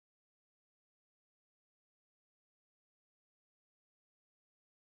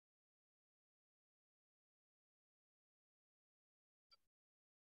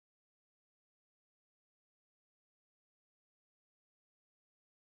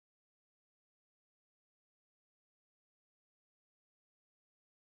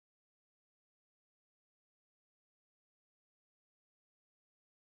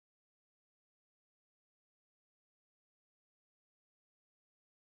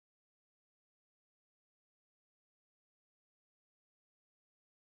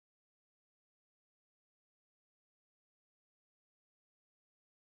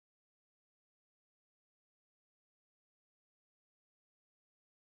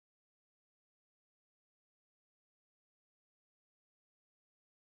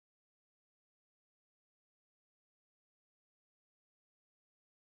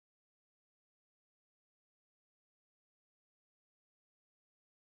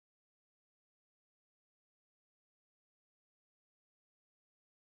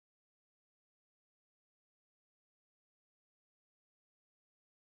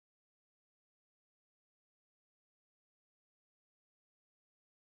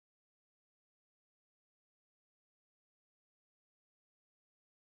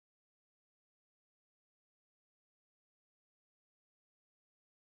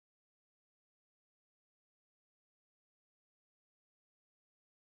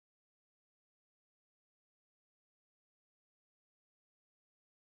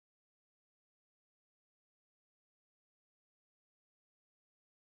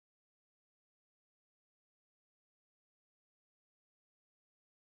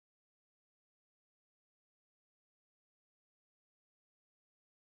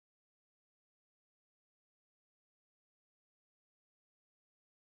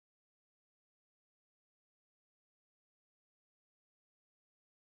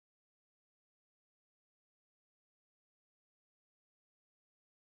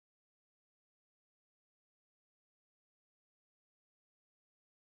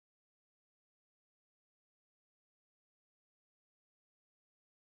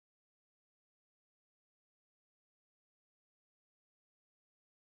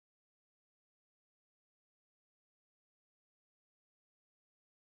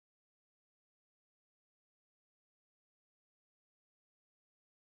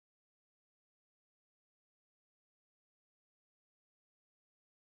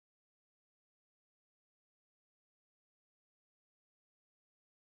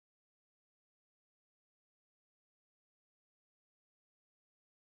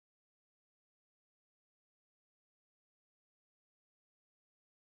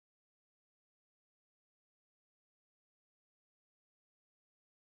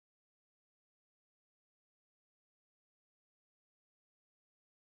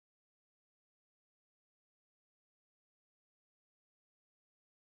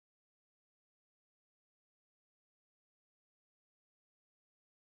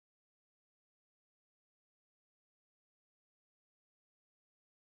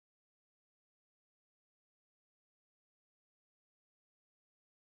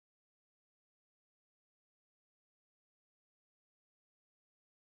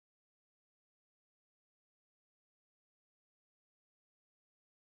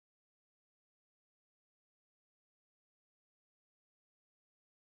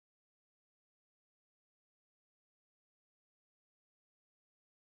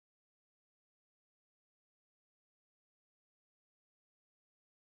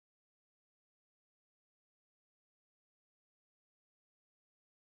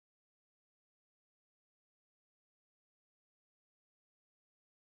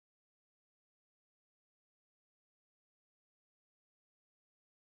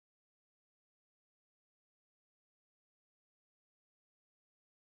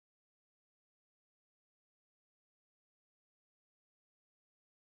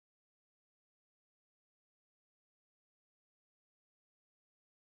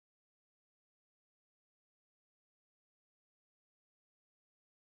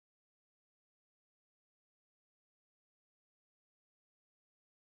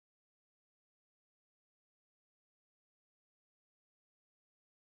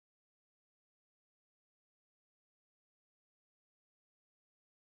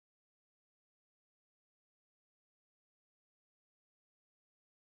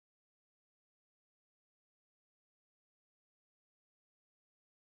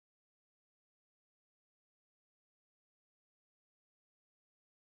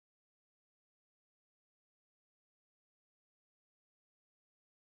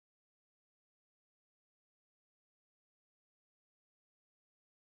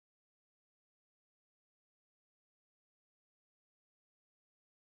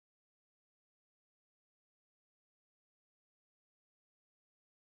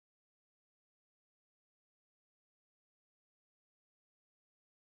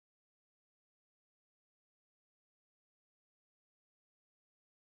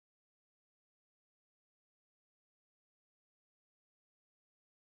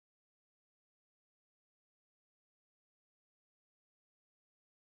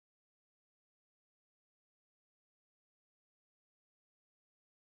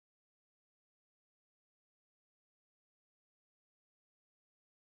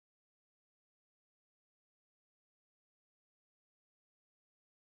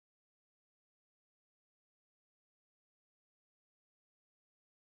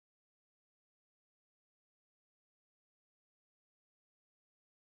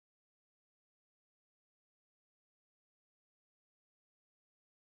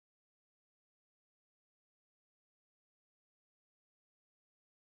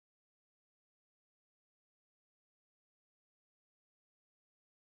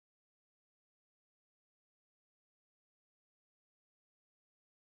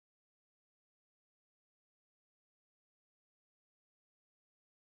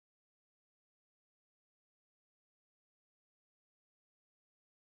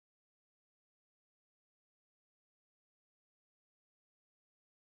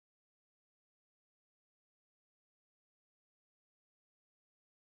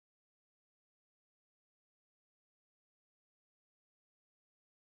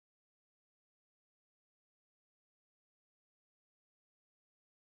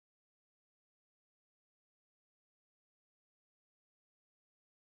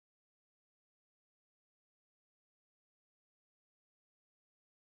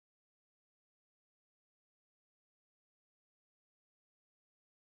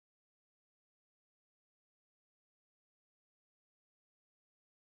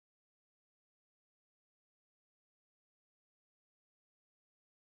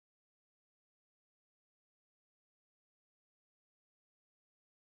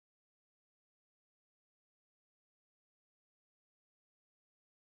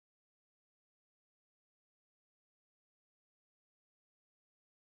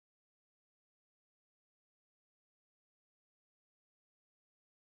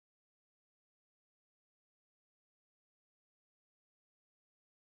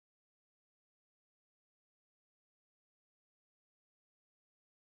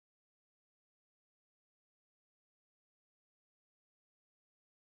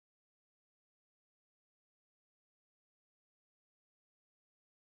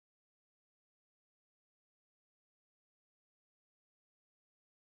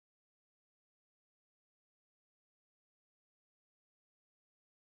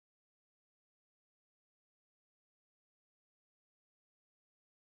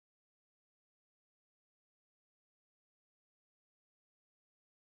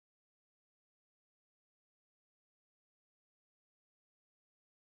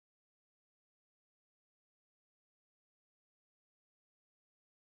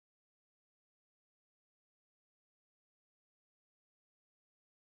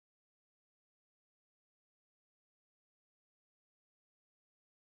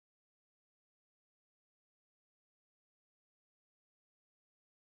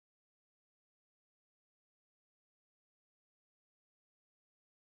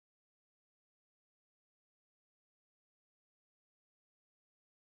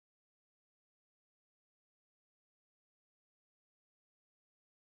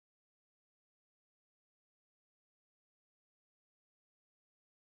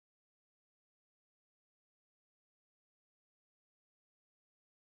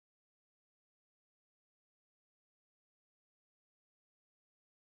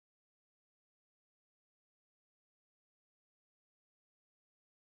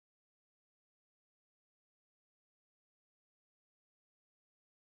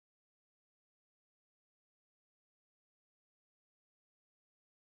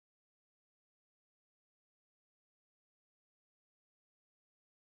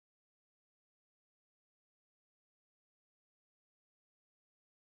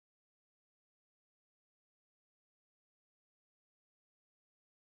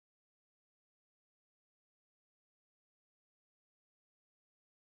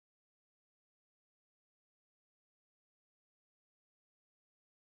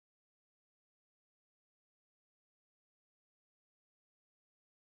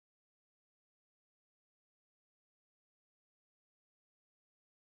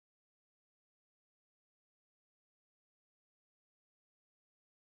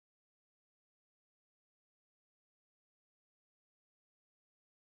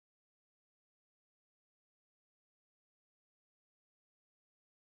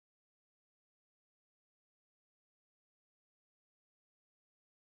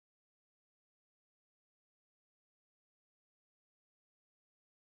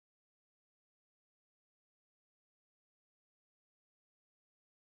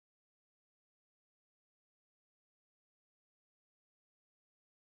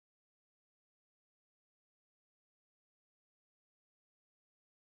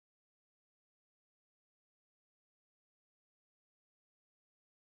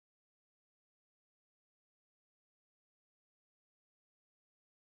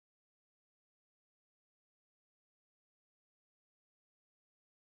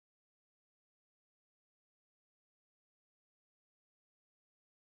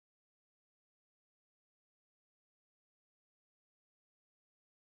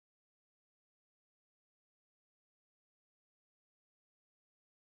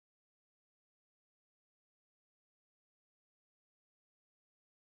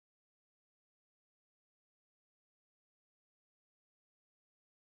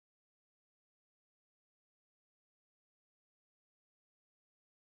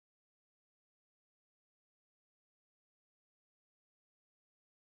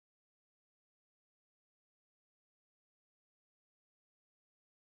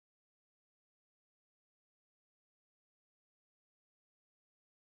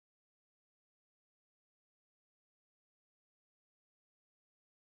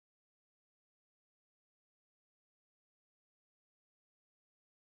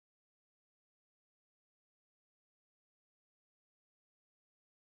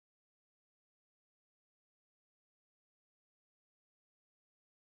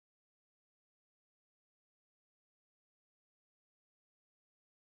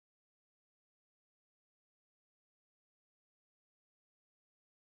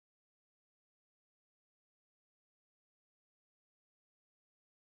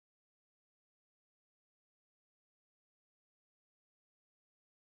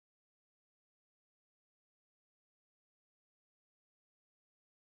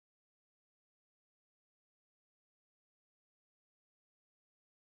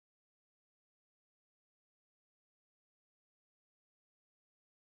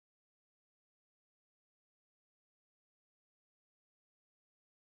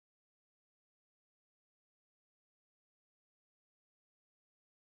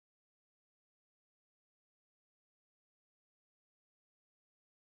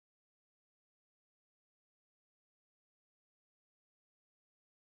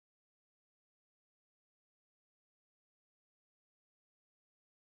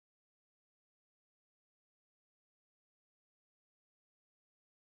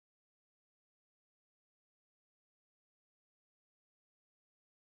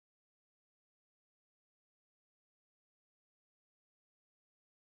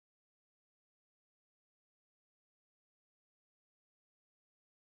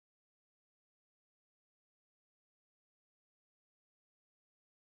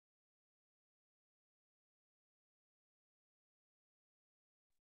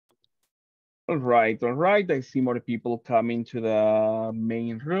 All right. I see more people coming to the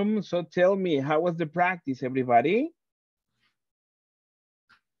main room. So tell me, how was the practice, everybody?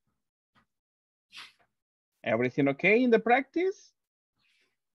 Everything okay in the practice?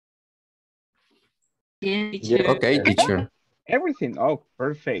 Yes, Yes, teacher. Okay, teacher. teacher. Everything. Oh,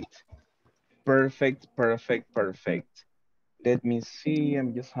 perfect. Perfect. Let me see.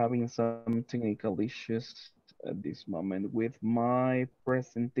 I'm just having some technical issues at this moment with my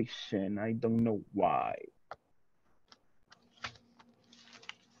presentation. I don't know why.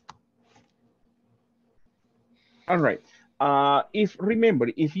 All right. If remember,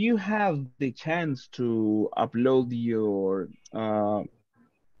 if you have the chance to upload your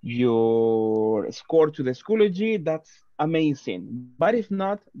score to the Schoology, that's amazing. But if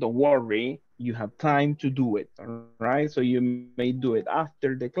not, don't worry. You have time to do it. All right. So you may do it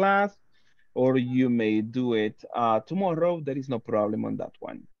after the class, or you may do it tomorrow. There is no problem on that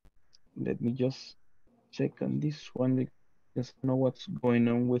one. Let me just check on this one because I don't know what's going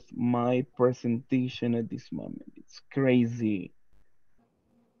on with my presentation at this moment. It's crazy.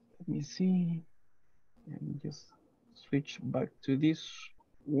 Let me see. Let me just switch back to this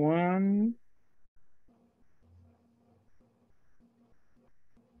one.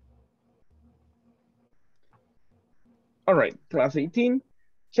 All right, class 18.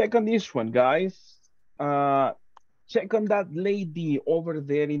 Check on this one, guys. Uh, check on that lady over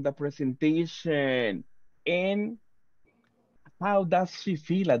there in the presentation. And how does she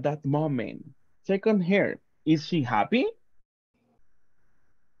feel at that moment? Check on her. Is she happy?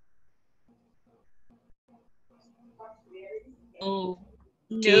 Oh,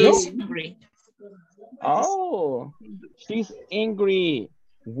 No. she's No. hungry. Oh, she's angry.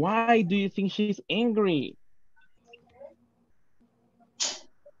 Why do you think she's angry?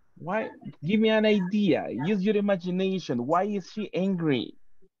 Why? Give me an idea. Use your imagination. Why is she angry?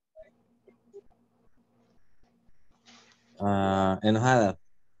 Enojada.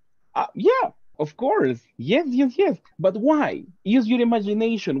 Yeah, of course. Yes. But why? Use your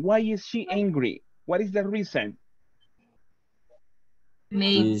imagination. Why is she angry? What is the reason? She's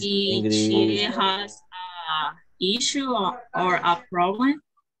Maybe angry. she has a issue or a problem.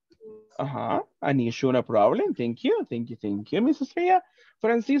 An issue, no problem. Thank you, Mrs. Fea.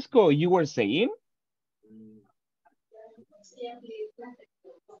 Francisco, you were saying?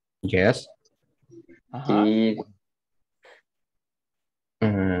 Yes. She,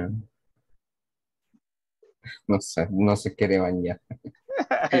 Mm, no sé qué le bañar.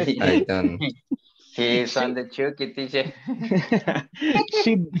 I don't. she's on the chucky, teacher.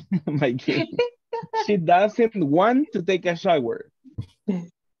 she, my God, she doesn't want to take a shower.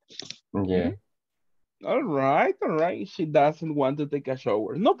 Yeah. All right. She doesn't want to take a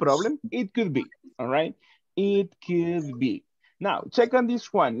shower. No problem. It could be. All right. It could be. Now, check on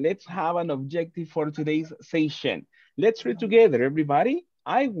this one. Let's have an objective for today's session. Let's read together, everybody.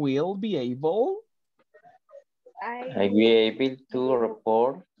 I will be able. I I be will able to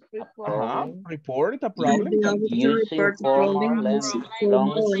report a report problem Report a You'll problem. be able to Continue. using report the formal problem using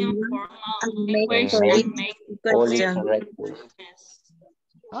formal language Using language formal and making and language make and complete make fully questions. correct quiz. yes.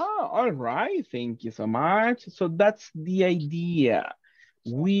 All right. Thank you so much. So that's the idea.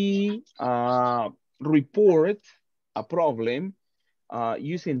 We report a problem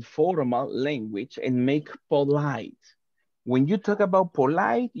using formal language and make polite. When you talk about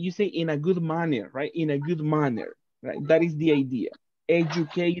polite, you say in a good manner, right? In a good manner, right? That is the idea.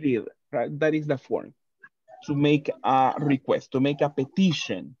 Educated, right? That is the form to make a request, to make a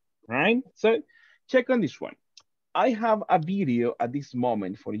petition, right? So check on this one. I have a video at this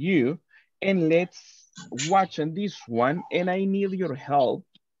moment for you, and let's watch on this one, and I need your help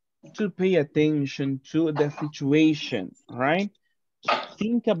to pay attention to the situation, right?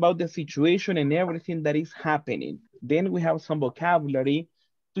 Think about the situation and everything that is happening. Then we have some vocabulary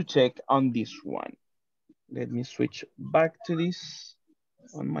to check on this one. Let me switch back to this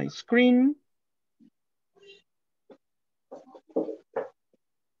on my screen.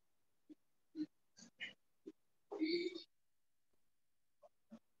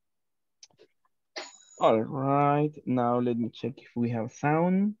 All right, now let me check if we have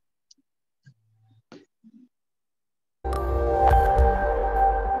sound.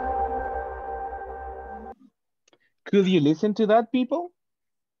 Could you listen to that, people?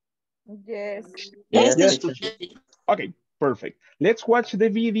 yes. Yes, Yes, Yes, teacher. teacher. teacher. Okay, perfect. Let's watch the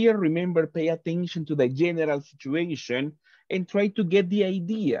video. Remember, pay attention to the general situation and try to get the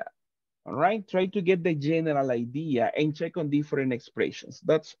idea. All right, try to get the general idea and check on different expressions.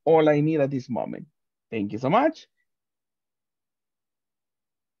 That's all I need at this moment. Thank you so much.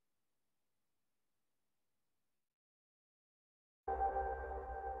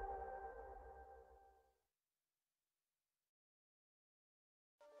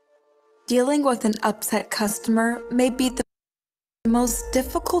 Dealing with an upset customer may be the most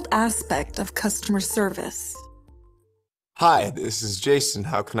difficult aspect of customer service. Hi, this is Jason.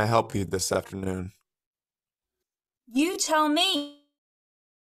 How can I help you this afternoon? You tell me.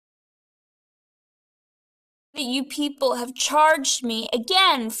 That you people have charged me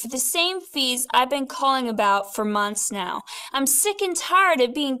again for the same fees I've been calling about for months now. I'm sick and tired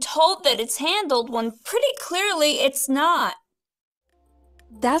of being told that it's handled when pretty clearly it's not.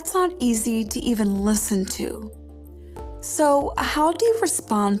 That's not easy to even listen to. So, how do you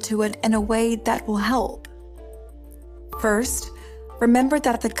respond to it in a way that will help? First, remember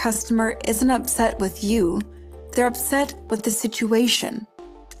that the customer isn't upset with you, they're upset with the situation.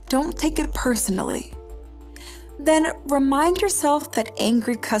 Don't take it personally. Then remind yourself that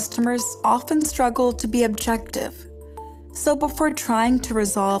angry customers often struggle to be objective. So before trying to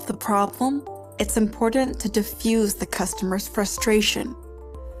resolve the problem, it's important to diffuse the customer's frustration.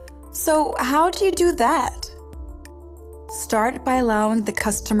 So how do you do that? Start by allowing the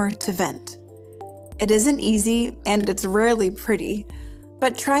customer to vent. It isn't easy and it's rarely pretty,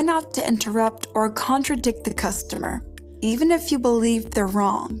 but try not to interrupt or contradict the customer, even if you believe they're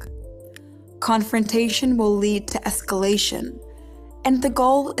wrong. Confrontation will lead to escalation, and the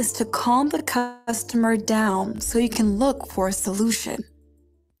goal is to calm the customer down so you can look for a solution.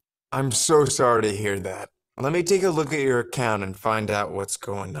 I'm so sorry to hear that. Let me take a look at your account and find out what's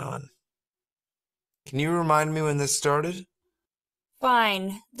going on. Can you remind me when this started?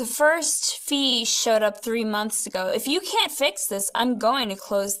 Fine. The first fee showed up 3 months ago. If you can't fix this, I'm going to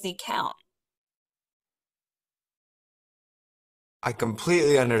close the account. I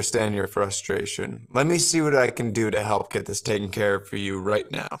completely understand your frustration. Let me see what I can do to help get this taken care of for you right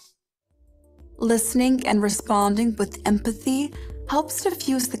now. Listening and responding with empathy helps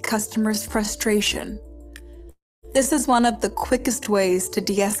diffuse the customer's frustration. This is one of the quickest ways to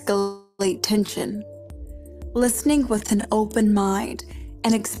de-escalate tension. Listening with an open mind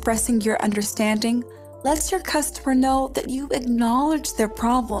and expressing your understanding lets your customer know that you acknowledge their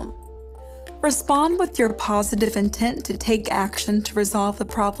problem. Respond with your positive intent to take action to resolve the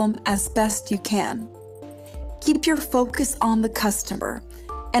problem as best you can. Keep your focus on the customer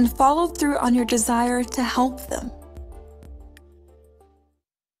and follow through on your desire to help them.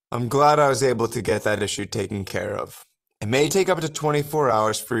 I'm glad I was able to get that issue taken care of. It may take up to 24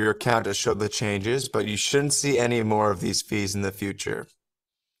 hours for your account to show the changes, but you shouldn't see any more of these fees in the future.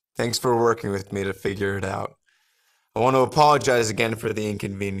 Thanks for working with me to figure it out. I want to apologize again for the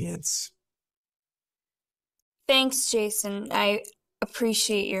inconvenience. Thanks, Jason. I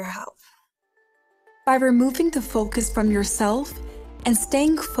appreciate your help. By removing the focus from yourself and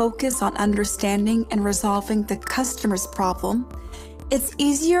staying focused on understanding and resolving the customer's problem, it's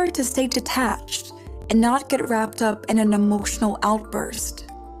easier to stay detached and not get wrapped up in an emotional outburst.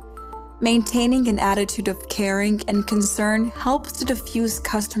 Maintaining an attitude of caring and concern helps to diffuse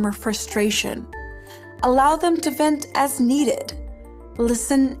customer frustration. Allow them to vent as needed.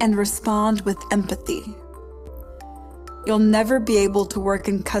 Listen and respond with empathy. You'll never be able to work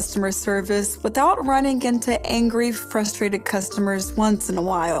in customer service without running into angry, frustrated customers once in a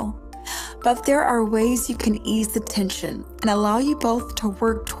while. But there are ways you can ease the tension and allow you both to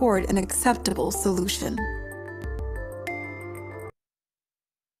work toward an acceptable solution.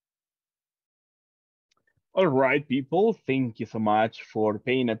 All right, people, thank you so much for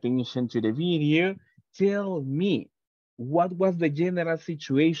paying attention to the video. Tell me, what was the general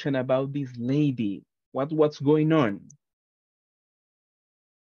situation about this lady? What's going on?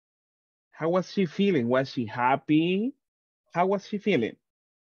 How was she feeling? Was she happy? How was she feeling?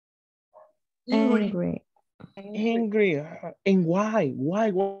 Angry. Angry. And why? Why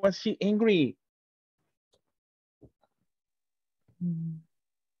was she angry?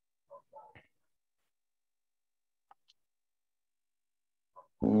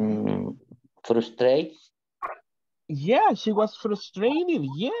 Frustrated? Yeah, she was frustrated.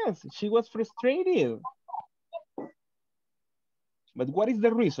 Yes, she was frustrated. But what is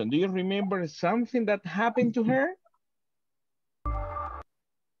the reason? Do you remember something that happened to her?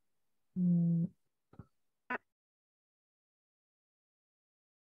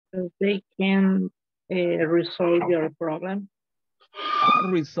 They can resolve your problem.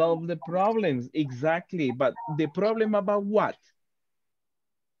 Resolve the problems, exactly. But the problem about what?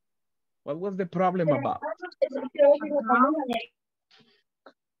 What was the problem about?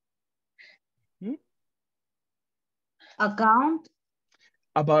 Account?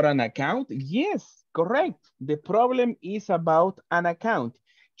 About an account? Yes, correct. The problem is about an account.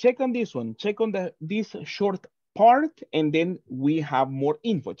 Check on this one. Check on this short part, and then we have more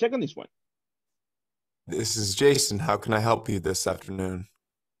info. Check on this one. This is Jason. How can I help you this afternoon?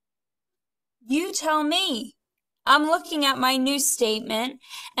 You tell me. I'm looking at my new statement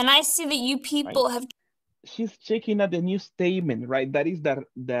and I see that you people have. She's checking at the new statement, right? That is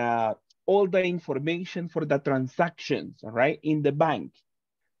the all the information for the transactions, right, in the bank.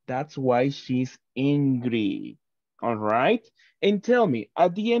 That's why she's angry. All right. And tell me,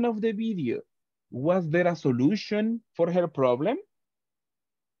 at the end of the video, was there a solution for her problem?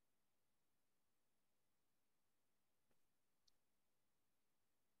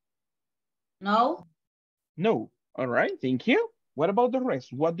 No. No. All right. Thank you. What about the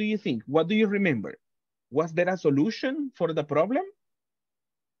rest? What do you think? What do you remember? Was there a solution for the problem?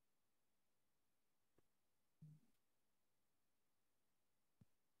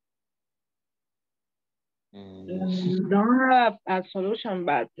 Don't have a solution,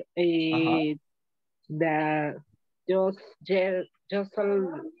 but that just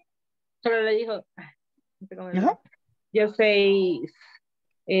solo le dijo, no sé cómo decirlo. Just say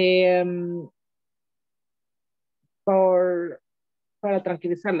para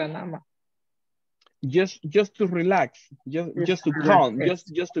tranquilizarla nada más. Just to relax, just to calm,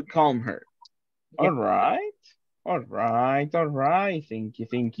 just to calm her. All right. All right.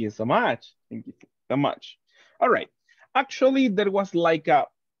 Thank you so much. Thank you so much. All right. Actually, there was like a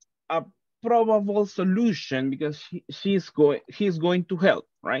probable solution because he's going to help,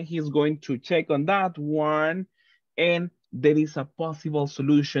 right? He's going to check on that one, and there is a possible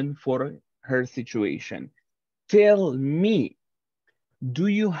solution for her situation. Tell me, do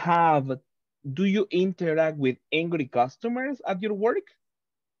you interact with angry customers at your work?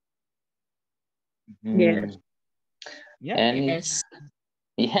 Yes. Yeah. Yes.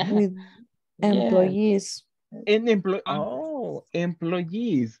 Yeah. With employees. And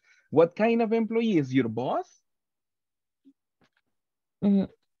employees. What kind of employees? Your boss? No,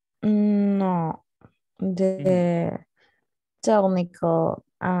 the technical.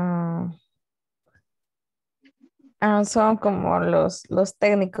 Son como los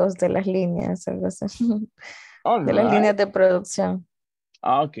técnicos de las líneas, algo así. De las líneas de producción.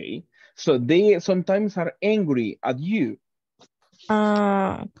 Okay. So they sometimes are angry at you.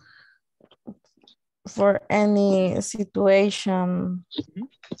 For any situation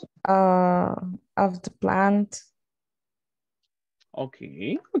of the plant.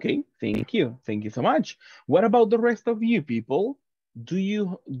 Okay. Thank you so much. What about the rest of you people? Do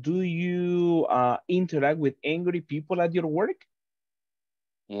you interact with angry people at your work?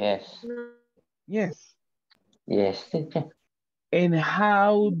 Yes. Yes. Yes. And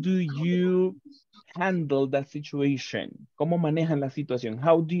how do you handle that situation? ¿Cómo manejan la situación?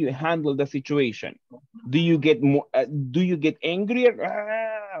 How do you handle the situation? Do you get more? Do you get angrier?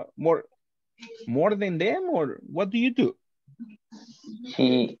 More than them, or what do you do?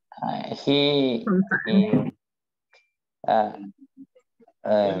 In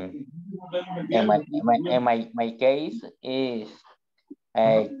my case is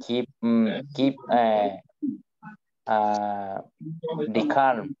keep the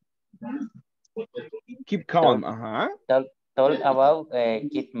calm. Keep calm. Talk about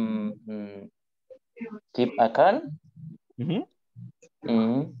keep a calm.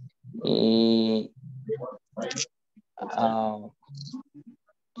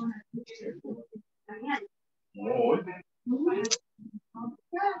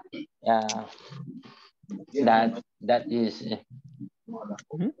 That is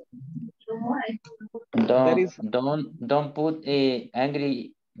don't put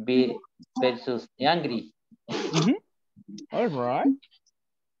angry versus angry. All right,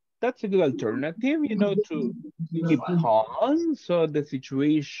 that's a good alternative, to keep calm so the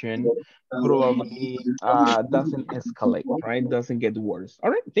situation probably doesn't escalate, right? Doesn't get worse.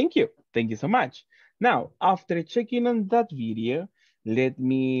 All right, thank you so much. Now, after checking on that video, let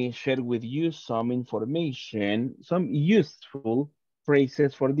me share with you some information, some useful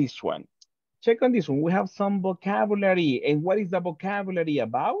phrases for this one. Check on this one. We have some vocabulary. And what is the vocabulary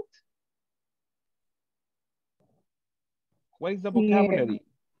about? What is the vocabulary?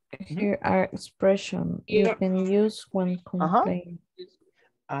 Here are expressions you can use when complaining.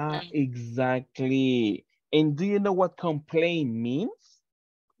 Exactly. And do you know what complain means?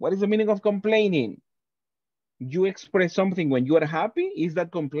 What is the meaning of complaining? You express something when you are happy. Is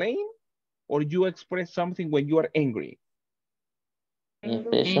that complain? Or you express something when you are angry?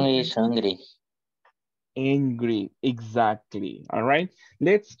 Especially is angry. Angry, exactly. All right.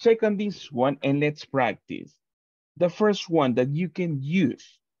 Let's check on this one and let's practice. The first one that you can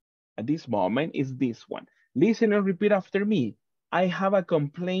use at this moment is this one. Listen and repeat after me. I have a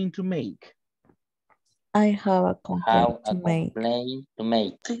complaint to make. I have a complaint to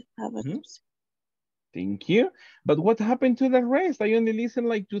make. I have Thank you. But what happened to the rest? I only listen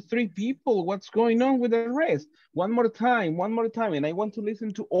like to 3 people. What's going on with the rest? One more time, and I want to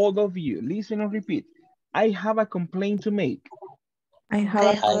listen to all of you. Listen and repeat. I have a complaint to make. I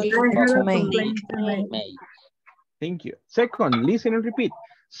have a complaint to make. Thank you. Second, listen and repeat.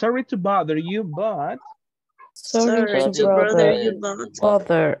 Sorry to bother you, but... Sorry to bother you,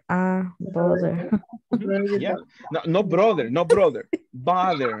 bother. Yeah. No brother, no brother.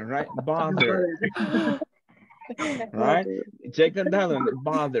 Bother, right? Bother. Right? Check on that one.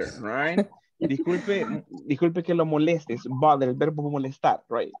 Bother, right? Disculpe que lo molestes. Bother, el verbo molestar,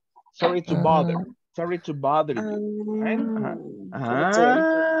 right? Sorry to bother. Sorry to bother you. Right?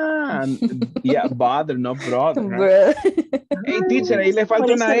 Yeah, bother, no brother. Right? Hey, teacher, ahí le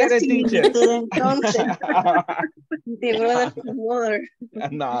falta una R, teacher.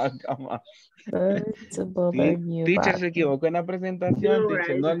 No, come on. Sorry to bother you, Teacher se equivocó en la presentación,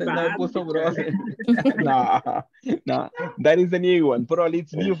 teacher. No le puso brother. No. That is the new one. Probably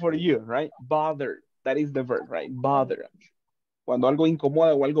it's new for you, right? Bother. That is the verb, right? Bother. Cuando algo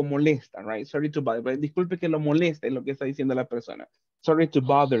incomoda o algo molesta, right? Sorry to bother. But disculpe que lo moleste, es lo que está diciendo la persona. Sorry to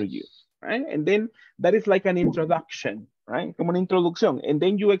bother you, right? And then that is like an introduction, right? Como una introducción. And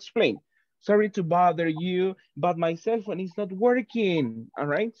then you explain. Sorry to bother you, but my cell phone is not working. All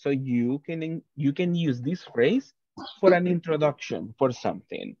right. So you can use this phrase for an introduction for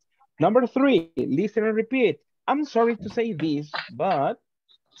something. Number 3, listen and repeat. I'm sorry to say this, but...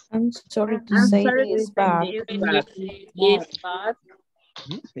 I'm sorry to say this, but...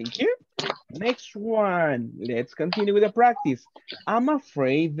 Thank you. Next one. Let's continue with the practice. I'm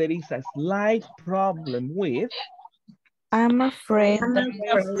afraid there is a slight problem with... I'm afraid there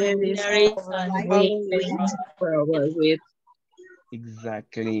is a problem with.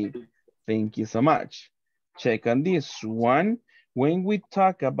 Exactly. Thank you so much. Check on this one. When we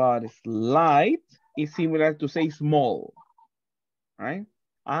talk about slight, it's similar to say small, right?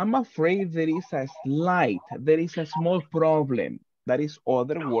 I'm afraid there is a small problem. That is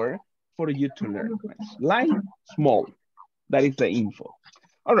other word for you to learn. Slight, small. That is the info.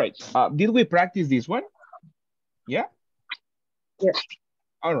 All right. Did we practice this one? Yeah? Yes.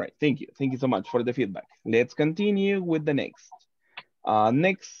 All right. Thank you. Thank you so much for the feedback. Let's continue with the next.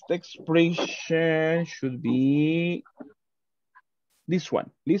 Next expression should be this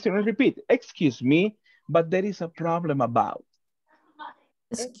one. Listen and repeat. Excuse me, but there is a problem about.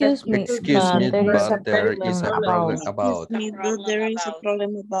 Excuse me, but there is a problem about. Excuse me, but there is a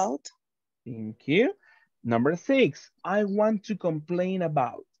problem about. Thank you. Number 6, I want to complain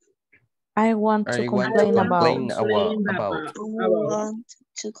about. I want to complain about. I want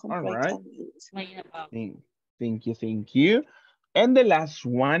to complain All right. about. Thank you. And the last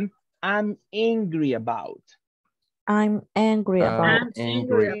one, I'm angry about. I'm angry about.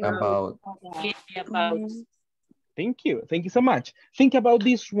 Thank you so much. Think about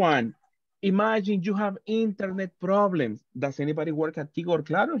this one. Imagine you have internet problems. Does anybody work at Tigo or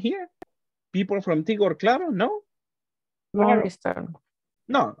Claro here? People from Tigo or Claro? No? No,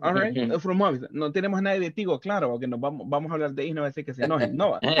 all right. From Movistar. No tenemos nadie de Tigo, claro, porque nos vamos a hablar de ellos y no va a decir que se enojen.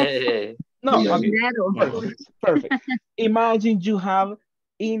 No. No, okay. Perfect. Imagine you have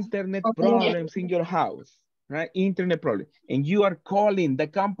internet problems in your house, right? Internet problem. And you are calling the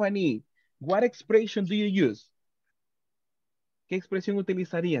company. What expression do you use? ¿Qué expresión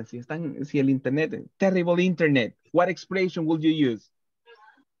utilizarían si el internet, terrible internet? What expression would you use?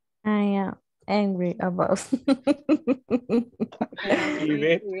 I am angry about.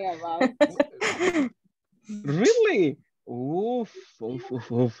 Really? Oof.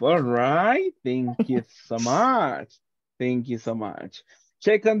 All right. Thank you so much. Thank you so much.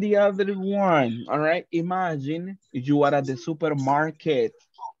 Check on the other one. All right. Imagine you are at the supermarket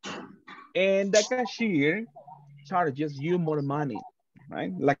and the cashier charges you more money,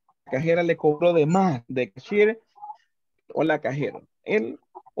 right? La cajera le cobró de más de cashier o la cajero. Él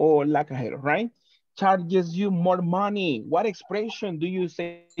o la cajero, right? Charges you more money. What expression do you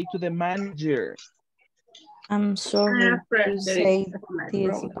say to the manager? I'm sorry to say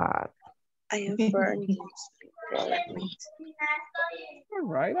this, but I am afraid. All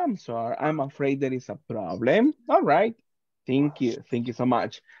right, I'm sorry. I'm afraid there is a problem. All right. Thank you. Thank you so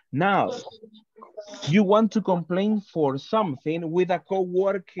much. Now, you want to complain for something with a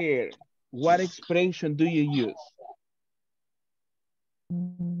coworker. What expression do you use?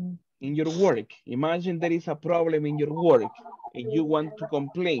 In your work. Imagine there is a problem in your work and you want to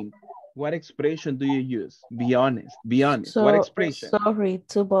complain. What expression do you use? Be honest. Be honest. What expression? Sorry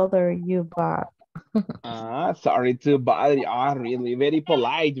to bother you, but. Sorry to bother you. Really? Very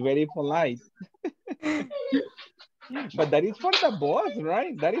polite. Very polite. But that is for the boss,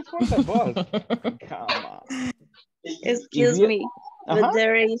 right? That is for the boss. Come on. Excuse me, but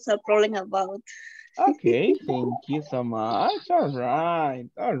there is a problem about. Okay, thank you so much. All right,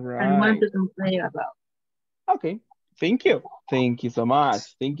 all right. I want to complain about. Okay, thank you. Thank you so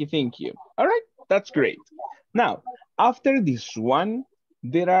much. Thank you, thank you. All right, that's great. Now, after this one,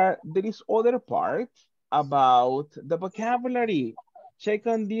 there is other part about the vocabulary. Check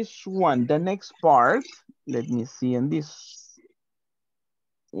on this one. The next part, let me see on this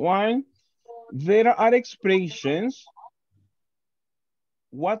one. There are expressions.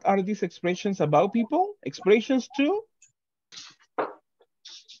 What are these expressions about, people? Expressions to?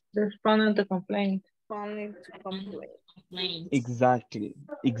 Responding to complaint. Responding to complaint. Exactly,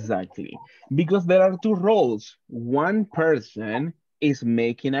 exactly. Because there are two roles. One person is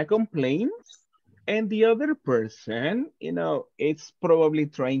making a complaint and the other person, it's probably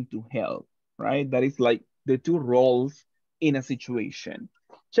trying to help, right? That is like the two roles in a situation.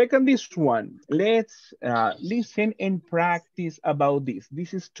 Check on this one. Let's listen and practice about this.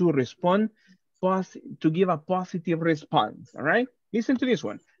 This is to respond, to give a positive response, all right? Listen to this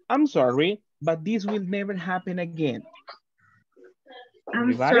one. I'm sorry, but this will never happen again.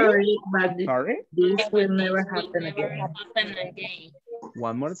 I'm Everybody? sorry, but this will never happen again.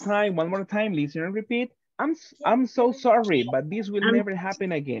 One more time, listen and repeat. I'm so sorry, but this will never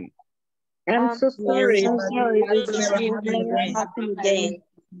happen again. I'm so sorry, I'm sorry, but but this will never happen again.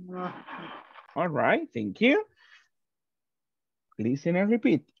 All right, thank you. Listen and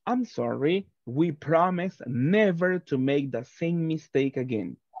repeat. I'm sorry, we promise never to make the same mistake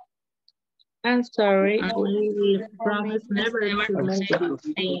again. I'm sorry, we promise never to make the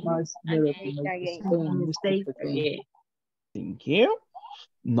same mistake again. Thank you.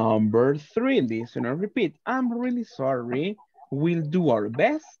 Number 3, listen and repeat. I'm really sorry. We'll do our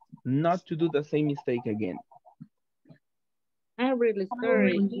best not to do the same mistake again. I'm really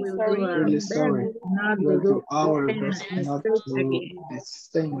sorry. We'll do our Really best sorry. not to We'll do do our the best same not mistake to the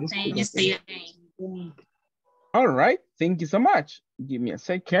same mistake again. All right, thank you so much. Give me a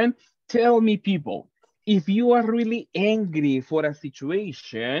second. Tell me, people, if you are really angry for a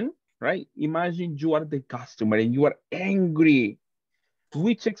situation, right? Imagine you are the customer and you are angry.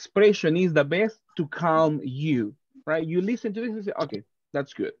 Which expression is the best to calm you, right? You listen to this and say, okay,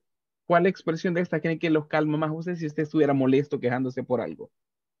 that's good. ¿Cuál expresión de esta creen que los calma más a usted si usted estuviera molesto quejándose por algo?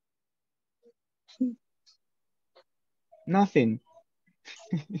 Nothing.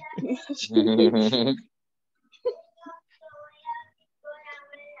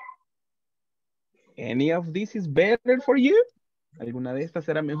 Any of this is better for you? ¿Alguna de estas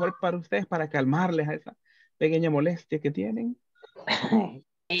será mejor para ustedes para calmarles a esa pequeña molestia que tienen?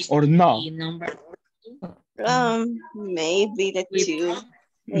 Or no? Maybe the two.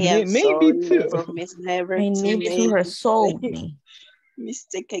 Maybe two. I need to resolve me.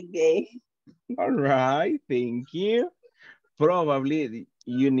 Mistake again. All right, thank you. Probably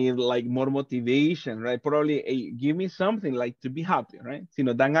you need like more motivation, right? Probably hey, give me something like to be happy, right? Si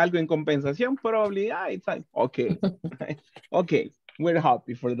nos dan algo en compensación, probably, it's like, okay, right? Okay, we're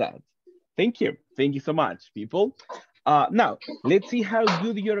happy for that. Thank you. Thank you so much, people. Now, let's see how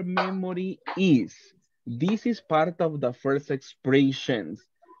good your memory is. This is part of the first expressions.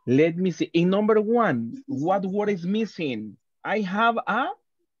 Let me see. In number 1, what word is missing? I have a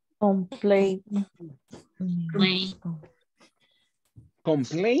complaint.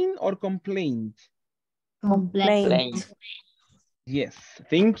 Complain or complaint? Complaint. Yes,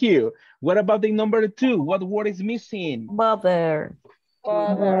 thank you. What about the number 2? What word is missing? Bother.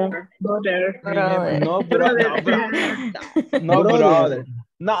 Brother. Brother. No, brother. No, brother.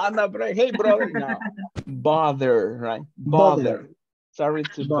 No, brother. Hey, brother. No. Bother, right? Bother. Sorry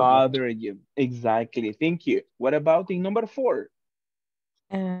to bother you. Exactly. Thank you. What about the number 4?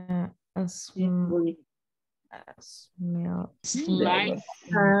 Smell. Slide.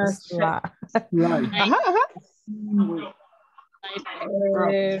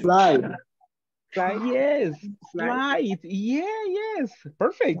 Slide. Yes, slide. Yeah, yes.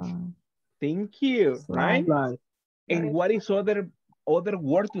 Perfect. Thank you. Right? And what is other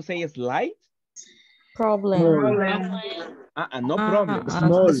word to say slide? Problem. No problem.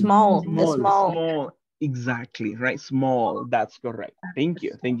 Small. Exactly, right? Small. That's correct. Thank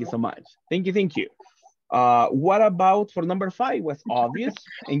you. Thank you so much. Thank you. What about for number 5 was obvious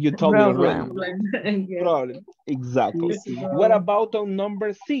and you told me already. Problem. Exactly. What about on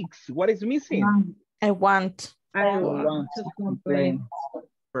number 6? What is missing? I want to complain.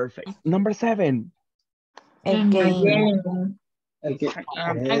 Perfect. Number 7. Again.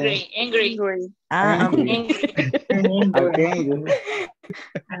 Angry. Angry.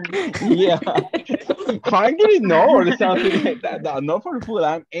 Yeah. Hungry? No, or something like that. No, not for food.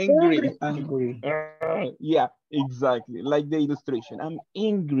 I'm angry. Angry. Yeah, exactly. Like the illustration. I'm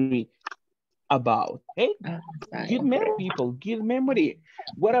angry about. Hey, good memory, people. Good memory.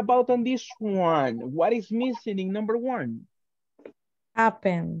 What about on this one? What is missing in number one?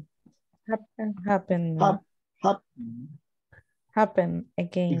 Happen. Happen. Happen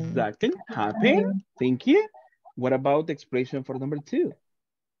again. Exactly. Happen. Thank you. What about the expression for number two?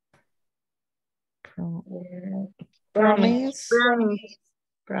 Promise.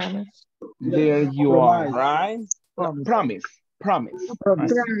 Promise. There you are, right? Promise. Promise. Right?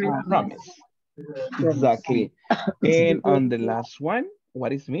 Promise. Exactly. And on the last one,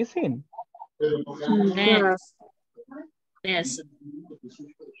 what is missing? Next. Yes.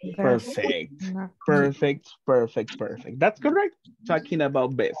 Perfect. Perfect. Perfect. Perfect. That's correct. Talking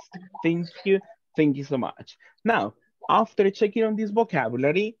about best. Thank you. Thank you so much. Now, after checking on this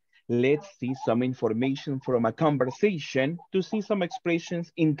vocabulary, let's see some information from a conversation to see some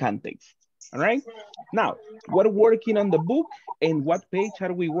expressions in context. All right. Now, we're working on the book. And what page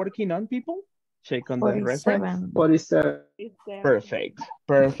are we working on, people? Check on the reference. 47. Perfect.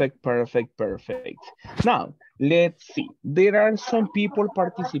 Perfect. Perfect. Perfect. Now, let's see. There are some people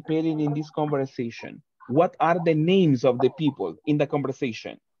participating in this conversation. What are the names of the people in the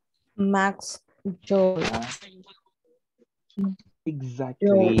conversation? Max, Joe.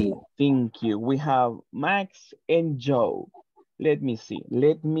 Exactly. Thank you. We have Max and Joe. Let me see.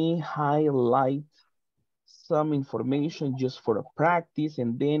 Let me highlight some information just for a practice,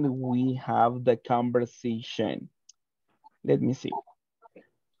 and then we have the conversation. Let me see.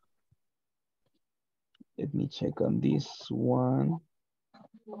 Let me check on this one.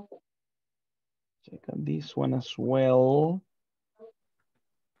 Check on this one as well.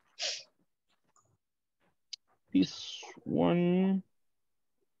 This one.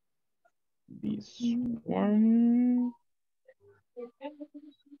 This one.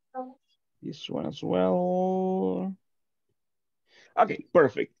 This one as well. Okay,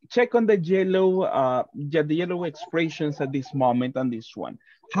 perfect. Check on the yellow expressions at this moment on this one.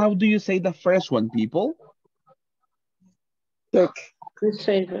 How do you say the first one, people? Take.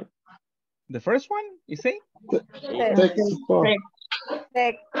 The first one, you say?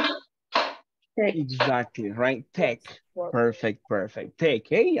 Take. Exactly, right? Take. Perfect, perfect. Take,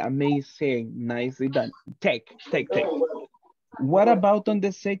 hey, amazing. Nicely done. Take. What about on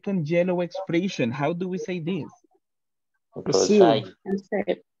the second yellow expression? How do we say this? Recite.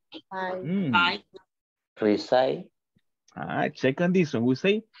 Recite. Check on this one. We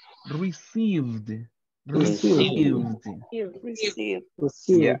say received. Received.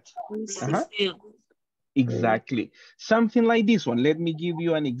 Yeah. Exactly. Something like this one. Let me give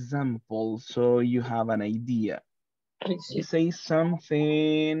you an example so you have an idea. You say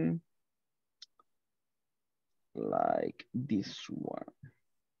something like this one.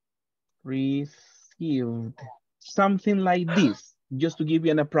 Received. Something like this, just to give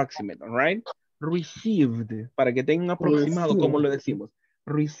you an approximate, all right? Received, para que tenga un aproximado, ¿cómo lo decimos?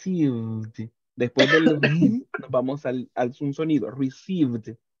 Received. Después del nos vamos al un sonido.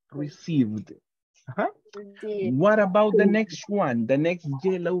 Received. What about the next one? The next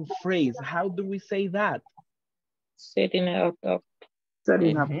yellow phrase. How do we say that? Setting it up.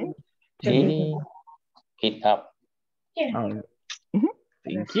 Setting up. Setting it up.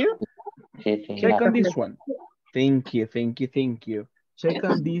 Thank you. Check on this one. Thank you. Check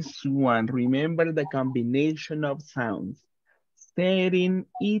on this one. Remember the combination of sounds. Setting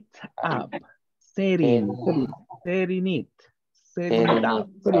it up. Setting it. Setting it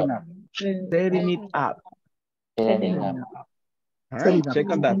up. All right, check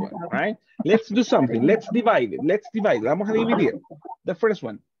on that one. All right, let's do something. Let's divide it. Vamos a dividir. The first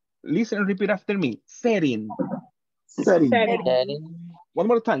one. Listen and repeat after me. Setting. One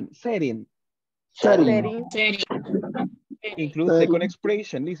more time. Setting. Include second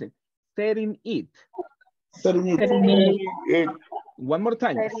expression. Listen. Setting it. One more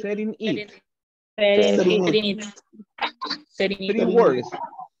time. Setting it. Three words.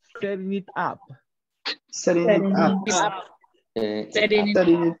 Setting it up.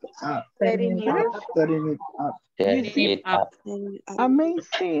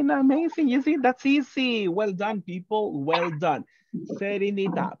 Amazing. You see, that's easy. Well done, people. Well done. Setting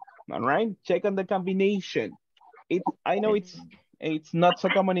it up. All right. Check on the combination. I know it's not so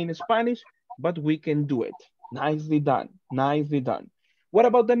common in Spanish, but we can do it. Nicely done. What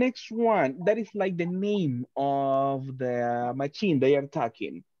about the next one? That is like the name of the machine they are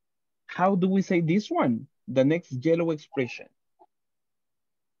talking. How do we say this one? The next yellow expression.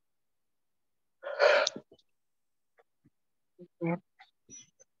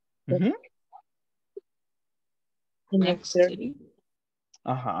 Mm-hmm. Next city.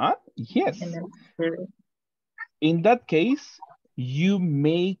 Yes. In that case, you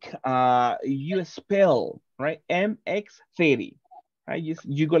make you spell, right? MX30. Right?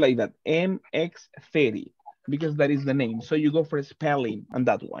 You go like that, MX30, because that is the name. So you go for spelling on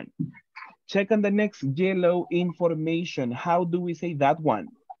that one. Check on the next yellow information. How do we say that one?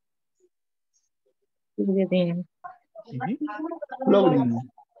 Mm-hmm. Loading.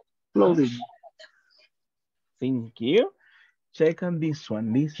 Loading. Thank you. Check on this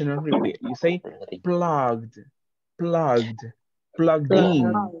one. Listen and repeat. You say plugged, plugged, plugged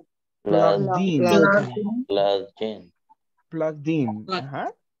in, plugged in, Plugged in. plugged in.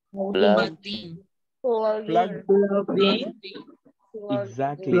 Plugged in. Plugged in.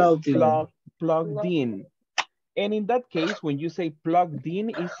 Exactly. Plugged in. And in that case, when you say plugged in,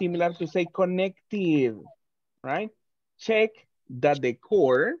 it's similar to say connected, right? Check that the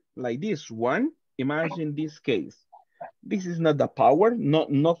core, like this one, imagine this case. This is not the power,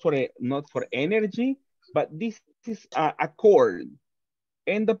 not for energy, but this is a cord.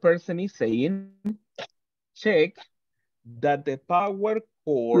 And the person is saying, check that the power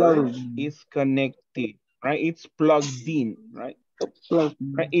cord is connected, right? It's plugged in, right?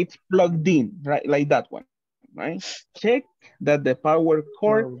 Right? It's plugged in, right? Like that one, right? Check that the power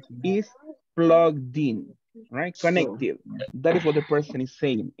cord is plugged in, right? Connected. That is what the person is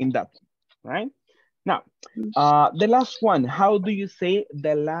saying in that one, right? Now, the last one, how do you say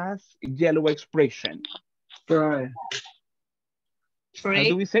the last yellow expression? Try. How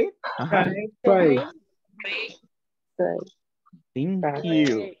do we say it? Try. Thank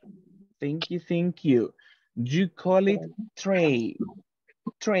you. Thank you, thank you. You call it tray,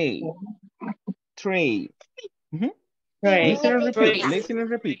 tray, tray. Mm-hmm. Listen and repeat, listen and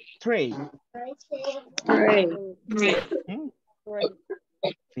repeat. Tray. Mm-hmm.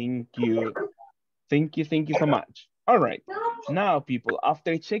 Thank you. Thank you so much. All right. Now, people,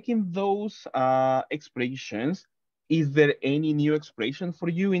 after checking those expressions, is there any new expression for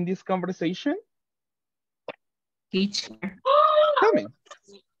you in this conversation? Teacher. Tell me.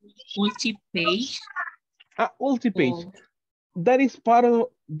 Multi-page. Multi-page. That is part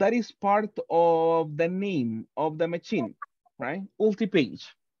of the name of the machine, right? Multi-page.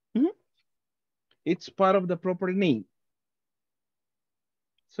 Mm-hmm. It's part of the proper name.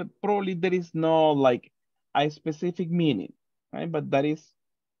 So probably there is no like a specific meaning, right? But that is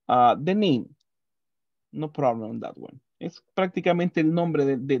the name. No problem on that one. Es prácticamente el nombre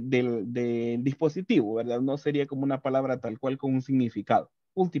del dispositivo, ¿verdad? No sería como una palabra tal cual con un significado.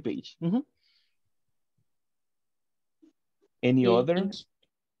 Multi-page. Any other?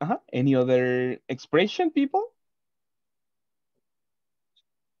 Any other expression, people?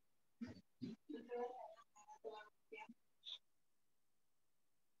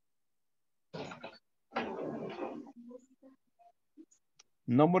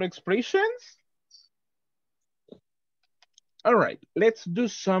 No more expressions? All right, let's do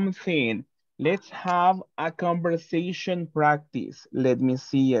something. Let's have a conversation practice. Let me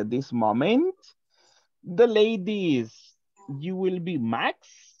see at this moment. The ladies, you will be Max,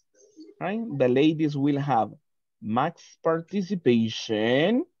 right? The ladies will have Max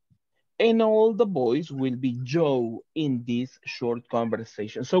participation, and all the boys will be Joe in this short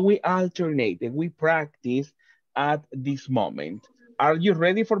conversation. So we alternate and we practice at this moment. Are you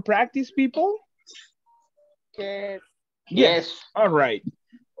ready for practice, people? Yes. All right.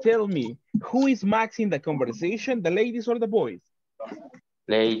 Tell me, who is Max in the conversation, the ladies or the boys?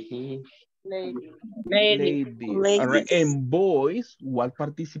 Ladies. Ladies. All right. And boys, what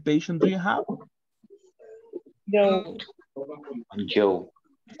participation do you have? Joe.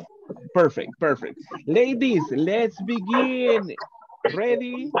 Perfect, perfect. Ladies, let's begin.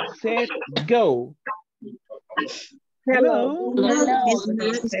 Ready, set, go. Hello.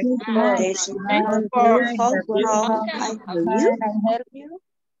 This is Max. How can I help you?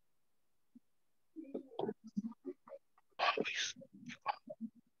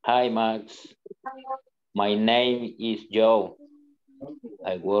 Hi, Max. My name is Joe.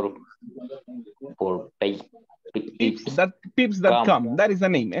 I work for Pips.com. That is the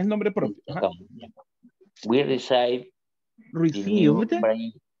name. Es nombre propio. We received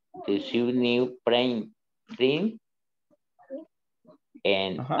new print,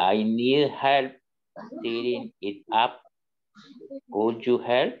 and I need help setting it up. Could you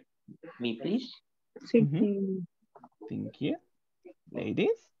help me, please? Thank you.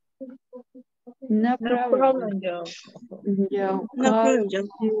 Ladies? No problem, Joe. No problem, Joe.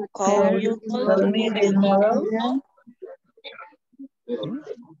 Call you me tomorrow.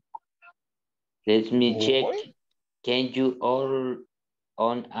 Let me check. Can you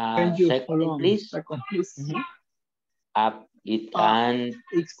On Can a you second, hold on please. second, please? Up it and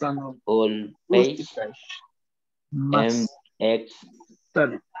External all page. Max MX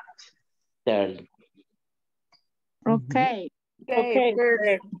 30. 30. Okay.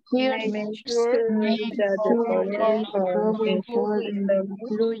 Okay, First, make sure make that the sure power that the power cord is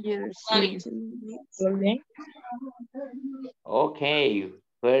includes your seat. plugged in. Okay,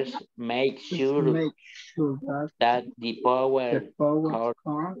 first make sure Make sure that the power the power cord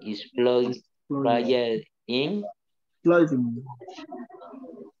cord is plugged in. plugging.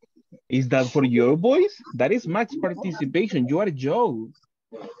 Is that for your voice? That is Max participation. You are Joe.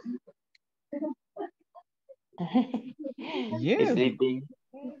 Yes. Sleeping.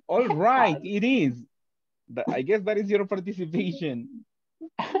 All right, it is. I guess that is your participation.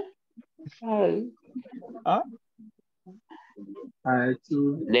 Huh?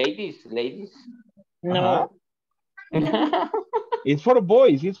 Ladies. No. It's for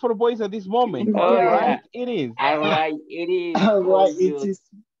boys. It's for boys at this moment. All right, it is. All right, it is. All right, it is.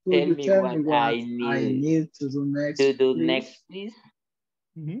 Tell me what I need to do next. Next, please.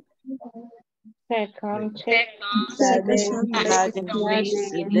 Second, check that the installation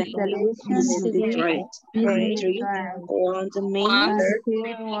CD is on the main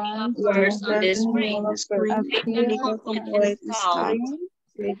Once the the screen, appear click on complete install.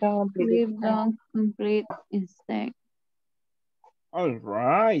 Click on complete Click on complete install. All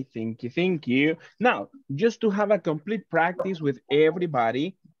right, thank you. Now, just to have a complete practice with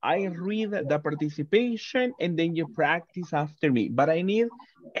everybody, I read the participation and then you practice after me. But I need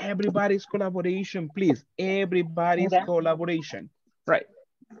everybody's collaboration, please. Everybody's collaboration. Right.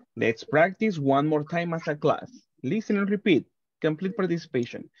 Let's practice one more time as a class. Listen and repeat. Complete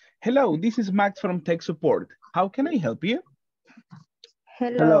participation. Hello, this is Max from Tech Support. How can I help you?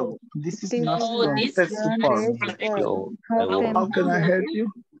 Hello, this is Max from Tech Support. How can I help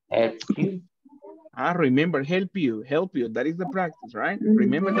you? Help you. Remember, help you. That is the practice, right?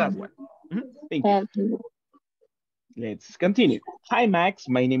 Remember that one. Thank you. Let's continue. Hi, Max.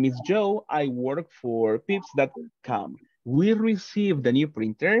 My name is Joe. I work for pips.com. We received a new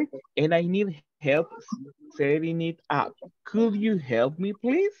printer and I need help setting it up. Could you help me,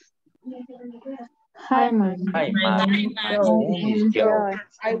 please? Hi, my name is Joe.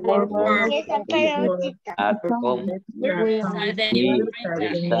 I work for We have the new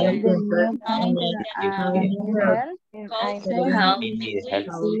printer and need help. I Need help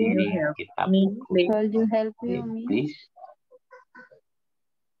setting it up. Could you help me? Please.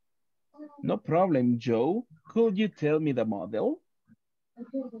 No problem, Joe. Could you tell me the model?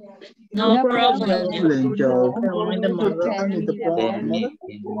 no problem. Joe. Tell me the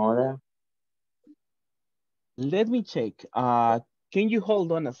model. Let me check. Can you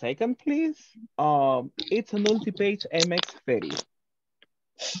hold on a second, please? It's a multi-page MX30.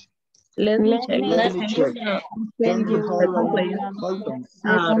 Let me check. Can you hold on?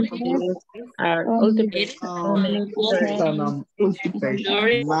 Multi-page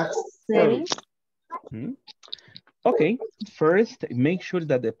Max 30. Okay, first make sure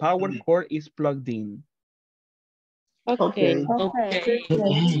that the power cord is plugged in. Okay. Make sure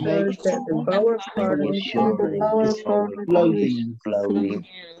The power cord is plugged in.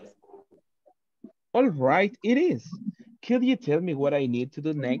 All right, it is. Could you tell me what I need to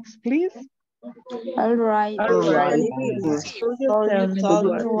do next, please? All right. Could you tell me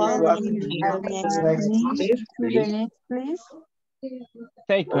what Next, please.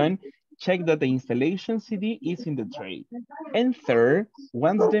 Second, check that the installation CD is in the tray. And third,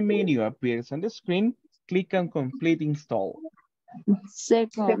 once the menu appears on the screen, click on complete install.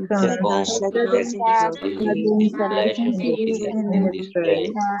 Second, check that the installation is in the tray.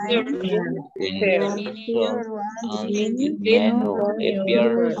 Menu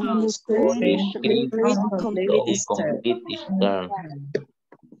appears on the screen. Complete install.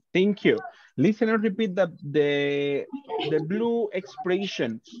 Thank you. Listen and repeat the blue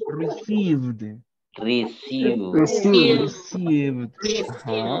expression, received. Received.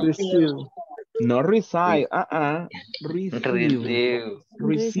 Not reside,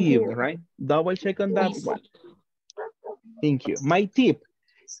 received, right? Double check on that one. Thank you. My tip,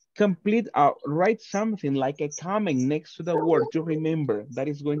 write something like a comment next to the word to remember. That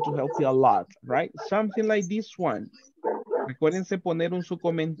is going to help you a lot, right? Something like this one. Recuérdense poner su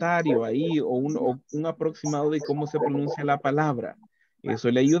comentario ahí o un aproximado de cómo se pronuncia la palabra.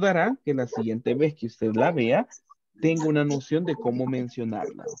 Eso le ayudará que la siguiente vez que usted la vea, tenga una noción de cómo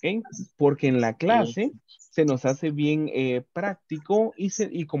mencionarla, ¿ok? Porque en la clase se nos hace bien práctico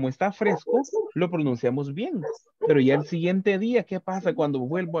y como está fresco, lo pronunciamos bien. Pero ya el siguiente día, ¿qué pasa cuando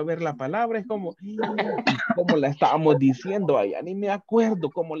vuelvo a ver la palabra? Es como, ¿y cómo la estábamos diciendo allá? Ni me acuerdo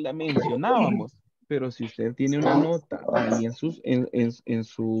cómo la mencionábamos. Pero si usted tiene una nota ahí en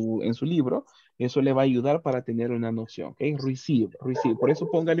su libro, eso le va a ayudar para tener una noción, ¿ok? Receive, receive. Por eso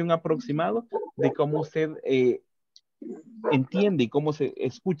póngale un aproximado de cómo usted entiende y cómo se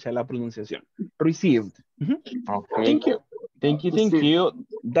escucha la pronunciación. Received. Okay. Thank you. Thank you, thank you.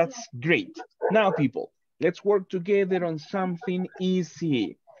 That's great. Now, people, let's work together on something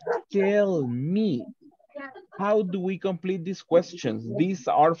easy. Tell me, how do we complete these questions? These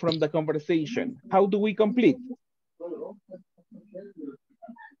are from the conversation. How do we complete?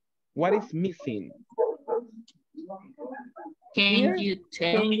 What is missing? Can you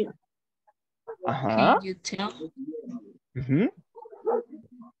tell? Uh-huh. Can you tell?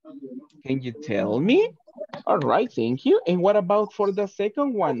 Can you tell me? All right, thank you. And what about for the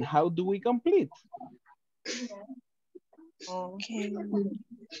second one? How do we complete?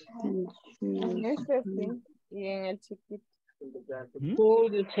 En ese sí. Y en el chiquito.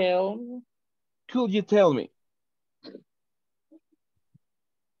 Could you tell me? Could you tell me?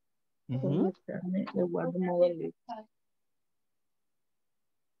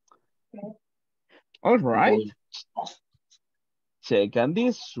 All right. Check on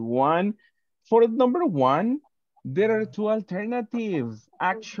this one. For number one, there are two alternatives.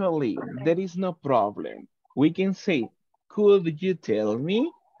 Actually, there is no problem. We can say, could you tell me?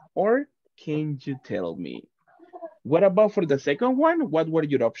 Or can you tell me? What about for the second one? What were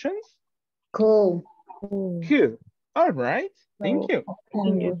your options? Cool. Could. All right. Thank you.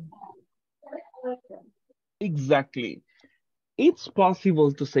 Exactly. It's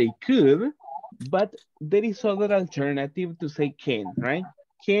possible to say could, but there is other alternative to say can, right?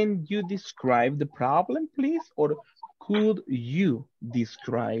 Can you describe the problem, please? Or could you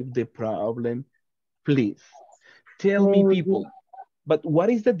describe the problem, please? Tell me, people. But what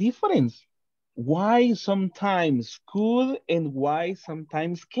is the difference? Why sometimes could and why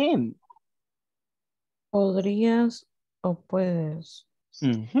sometimes can? ¿Podrías o puedes?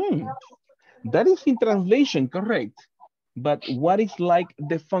 That is in translation, correct? But what is like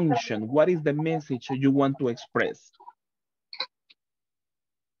the function? What is the message you want to express?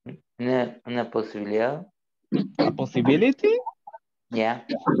 Una posibilidad. A possibility? Yeah.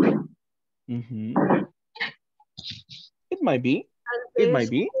 It might be. It might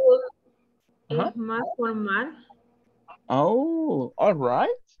be. Es más formal. Oh, all right.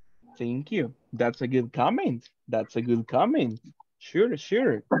 Thank you. That's a good comment. That's a good comment. Sure,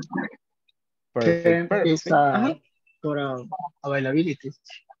 sure. Perfect, perfect. For availability.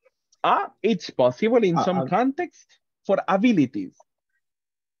 It's possible in some context for abilities.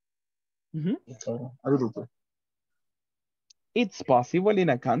 It's possible in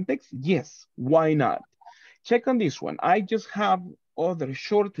a context? Yes, why not? Check on this one. I just have other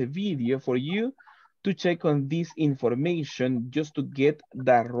short video for you to check on this information just to get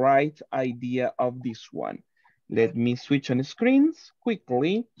the right idea of this one. Let me switch on screens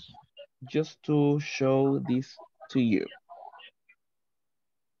quickly just to show this to you.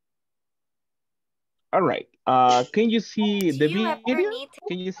 All right. Can you see the video?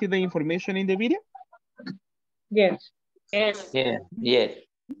 Can you see the information in the video? Yes. Yes. Yeah. Yes.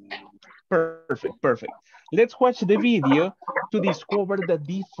 Perfect, perfect. Let's watch the video to discover the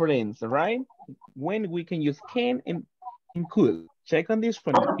difference, right? When we can use can and could. Check on this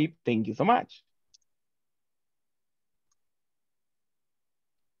one, people. Thank you so much.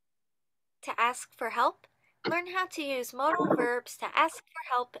 To ask for help, learn how to use modal verbs to ask for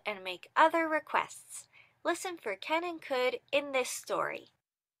help and make other requests. Listen for can and could in this story.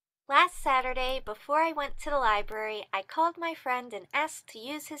 Last Saturday, before I went to the library, I called my friend and asked to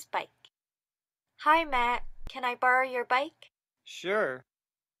use his bike. Hi, Matt. Can I borrow your bike? Sure.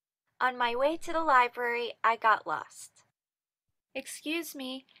 On my way to the library, I got lost. Excuse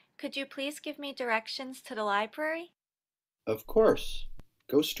me, could you please give me directions to the library? Of course.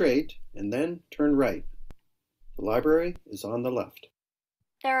 Go straight and then turn right. The library is on the left.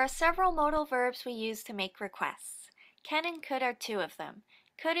 There are several modal verbs we use to make requests. Can and could are two of them.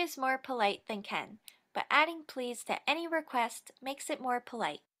 Could is more polite than can, but adding please to any request makes it more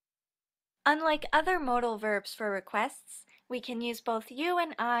polite. Unlike other modal verbs for requests, we can use both you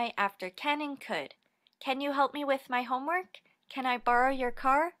and I after can and could. Can you help me with my homework? Can I borrow your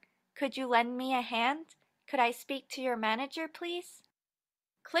car? Could you lend me a hand? Could I speak to your manager, please?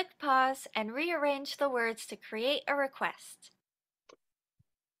 Click pause and rearrange the words to create a request.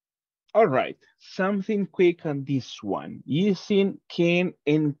 All right, something quick on this one. Using can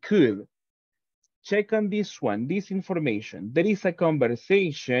and could. Check on this one, this information. There is a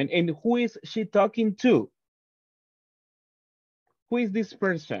conversation, and who is she talking to? Who is this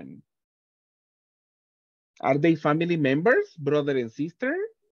person? Are they family members, brother and sister?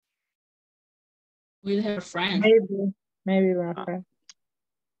 With her friend. Maybe my friend.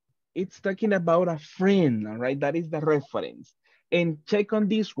 It's talking about a friend, all right? That is the reference. And check on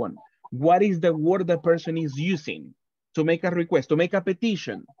this one. What is the word the person is using to make a request, to make a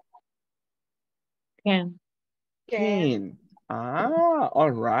petition? Can. Can. Ah,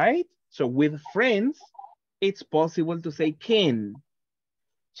 all right. So with friends, it's possible to say can.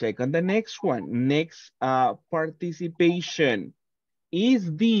 Check on the next one. Next participation.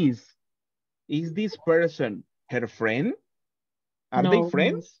 Is this person her friend? Are they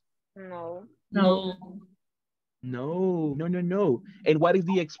friends? No. No. No. And what is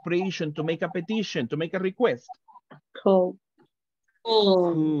the expression to make a petition, to make a request? Cool.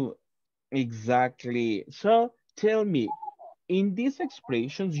 Cool. Exactly. So tell me, in these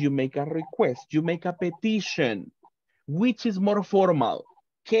expressions, you make a request, you make a petition. Which is more formal,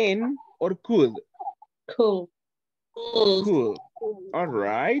 can or could? Cool. Cool. All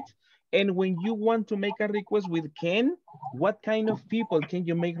right. And when you want to make a request with can, what kind of people can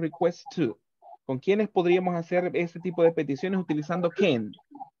you make requests to? ¿Con quiénes podríamos hacer este tipo de peticiones utilizando can?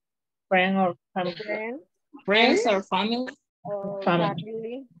 Friend or family. Friends or family.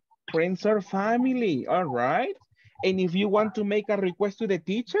 Family. Friends or family. All right. And if you want to make a request to the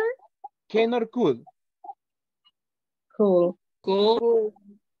teacher, can or could? Cool.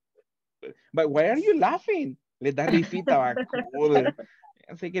 But why are you laughing? Le da risita, va. Cool.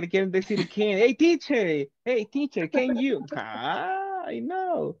 Así que quieren decir can. Hey, teacher, can you? Ah, I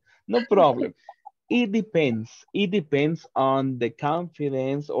know. No problem. It depends. It depends on the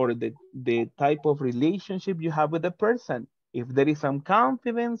confidence or the type of relationship you have with the person. If there is some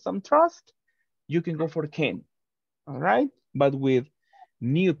confidence, some trust, you can go for can. All right. But with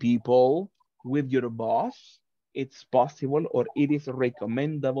new people, with your boss, it's possible or it is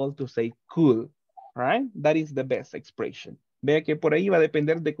recommendable to say cool. Right? That is the best expression. Vea que por ahí va a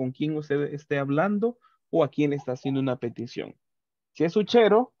depender de con quién usted esté hablando o a quién está haciendo una petición. Si es su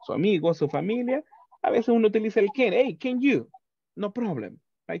chero, su amigo, su familia, a veces uno utiliza el can. Hey, can you? No problem,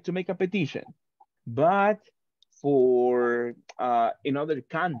 right? To make a petition. But for in other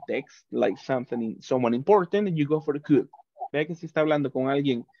context, like someone important, you go for could. Vea que si está hablando con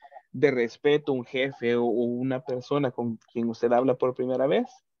alguien de respeto, un jefe o una persona con quien usted habla por primera vez,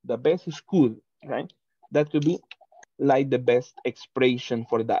 the best is could, right? That could be like the best expression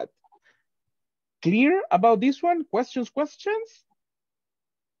for that. Clear about this one? Questions?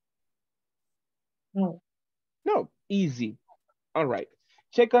 No. No, easy. All right,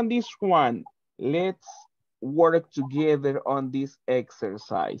 check on this one. Let's work together on this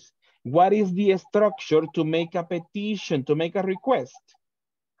exercise. What is the structure to make a petition, to make a request?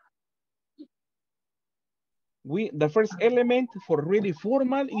 The first element for really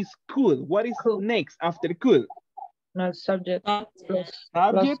formal is could. What is next after could? No subject.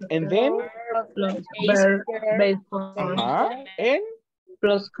 Subject and then? Verb, base form. And?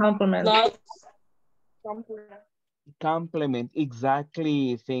 Plus complement. Complement,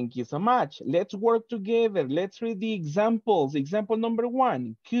 exactly. Thank you so much. Let's work together. Let's read the examples. Example number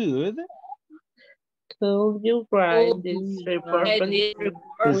 1. Could you write this report, please?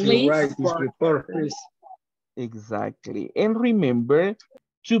 Could you write this report, please? Exactly. And remember,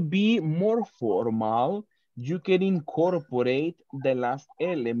 to be more formal, you can incorporate the last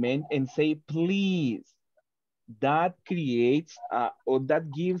element and say please. That creates or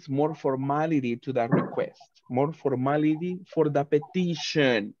that gives more formality to the request, more formality for the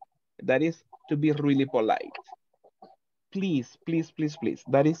petition. That is to be really polite. Please.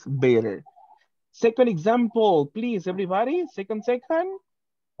 That is better. Second example, please, everybody. Second. Could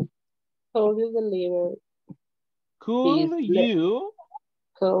you deliver? Could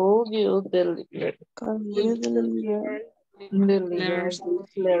you deliver? Letters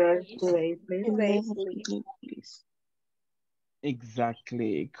today, please?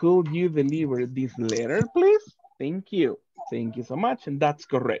 Exactly. Could you deliver this letter, please? Thank you. Thank you so much. And that's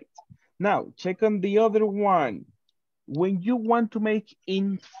correct. Now, check on the other one. When you want to make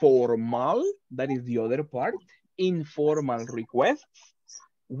informal, that is the other part, informal requests,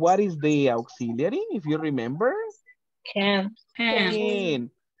 what is the auxiliary, if you remember? Can.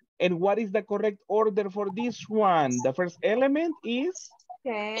 And what is the correct order for this one? The first element is?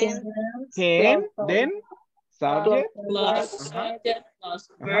 Can. Then? Subject?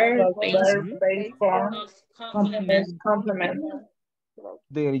 Verb, base form, complement.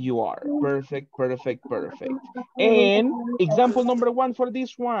 There you are. Perfect, perfect, perfect. And example number 1 for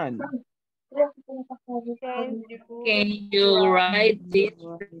this one. Can you write this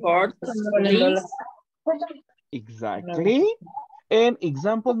report, please? Exactly. And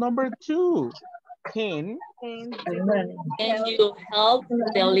example number 2. Can you help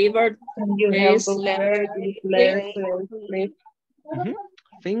deliver this letter, please?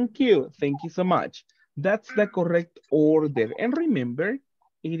 Thank you. Thank you so much. That's the correct order. And remember,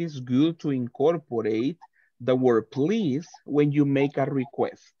 it is good to incorporate the word please when you make a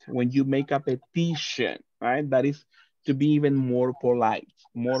request, when you make a petition, right? That is to be even more polite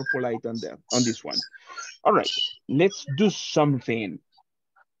on this one. All right, let's do something.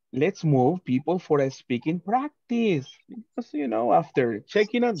 Let's move people for a speaking practice. Because, you know, after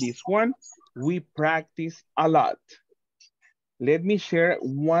checking on this one, we practice a lot. Let me share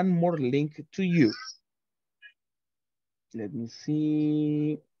one more link to you. Let me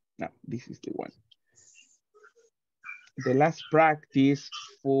see. No, this is the one. The last practice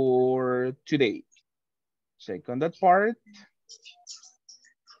for today. Check on that part.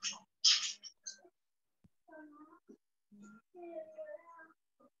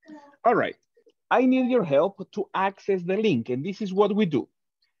 All right. I need your help to access the link. And this is what we do.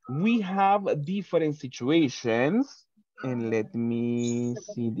 We have different situations. And let me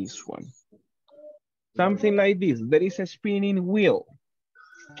see this one. Something like this. There is a spinning wheel.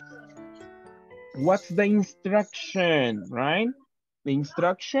 What's the instruction, right? The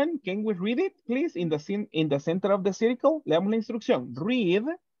instruction, can we read it, please? In the center of the circle, leamos la instrucción. Read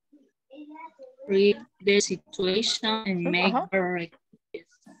the situation and make a request.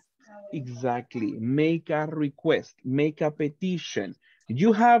 Exactly. Make a request, make a petition.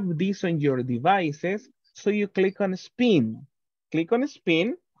 You have this on your devices, so you click on spin. Click on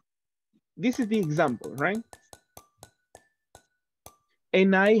spin. This is the example, right?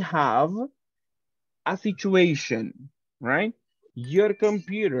 And I have a situation, right? Your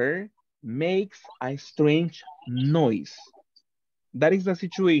computer makes a strange noise. That is the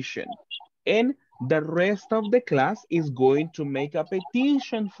situation. And the rest of the class is going to make a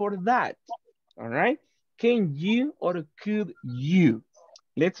petition for that. All right? Can you or could you?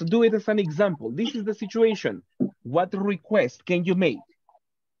 Let's do it as an example. This is the situation. What request can you make?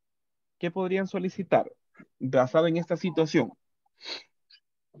 ¿Qué podrían solicitar basado en esta situación?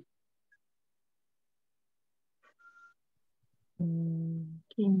 Can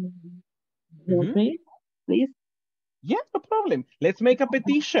you repeat, please? Yeah, no problem. Let's make a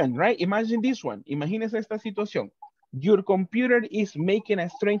petition, right? Imagine this one. Imagínese esta situación. Your computer is making a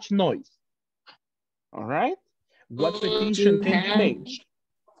strange noise. All right? What petition can you make?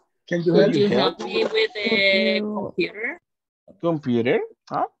 Can you Could you help me with the computer? Computer?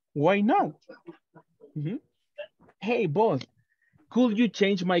 Huh? Why not? Hey, boss, could you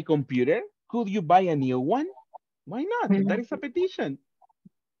change my computer? Could you buy a new one? Why not? That is a petition.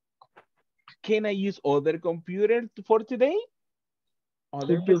 Can I use other computer for today?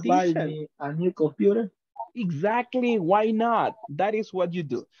 Other Could you buy petition. me a new computer? Exactly. Why not? That is what you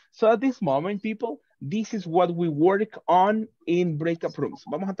do. So at this moment, people, this is what we work on in breakup rooms.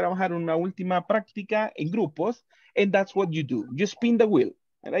 Vamos a trabajar una última práctica en grupos, and that's what you do. You spin the wheel,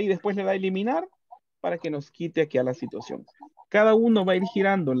 ¿verdad? Y después le da a eliminar para que nos quite aquí a la situación. Cada uno va a ir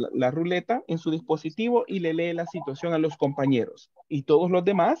girando la ruleta en su dispositivo y le lee la situación a los compañeros. Y todos los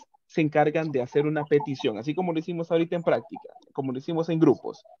demás se encargan de hacer una petición, así como lo hicimos ahorita en práctica, como lo hicimos en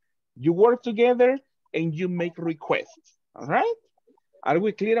grupos. You work together and you make requests. All right? Are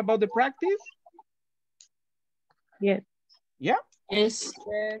we clear about the practice? Yes. Yeah? Yes.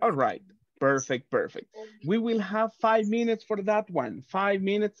 All right. Perfect, perfect. We will have 5 minutes for that one. 5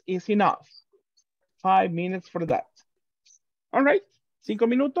 minutes is enough. 5 minutes for that. All right. 5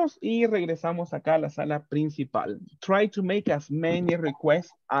 minutos y regresamos acá a la sala principal. Try to make as many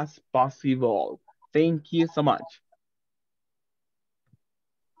requests as possible. Thank you so much.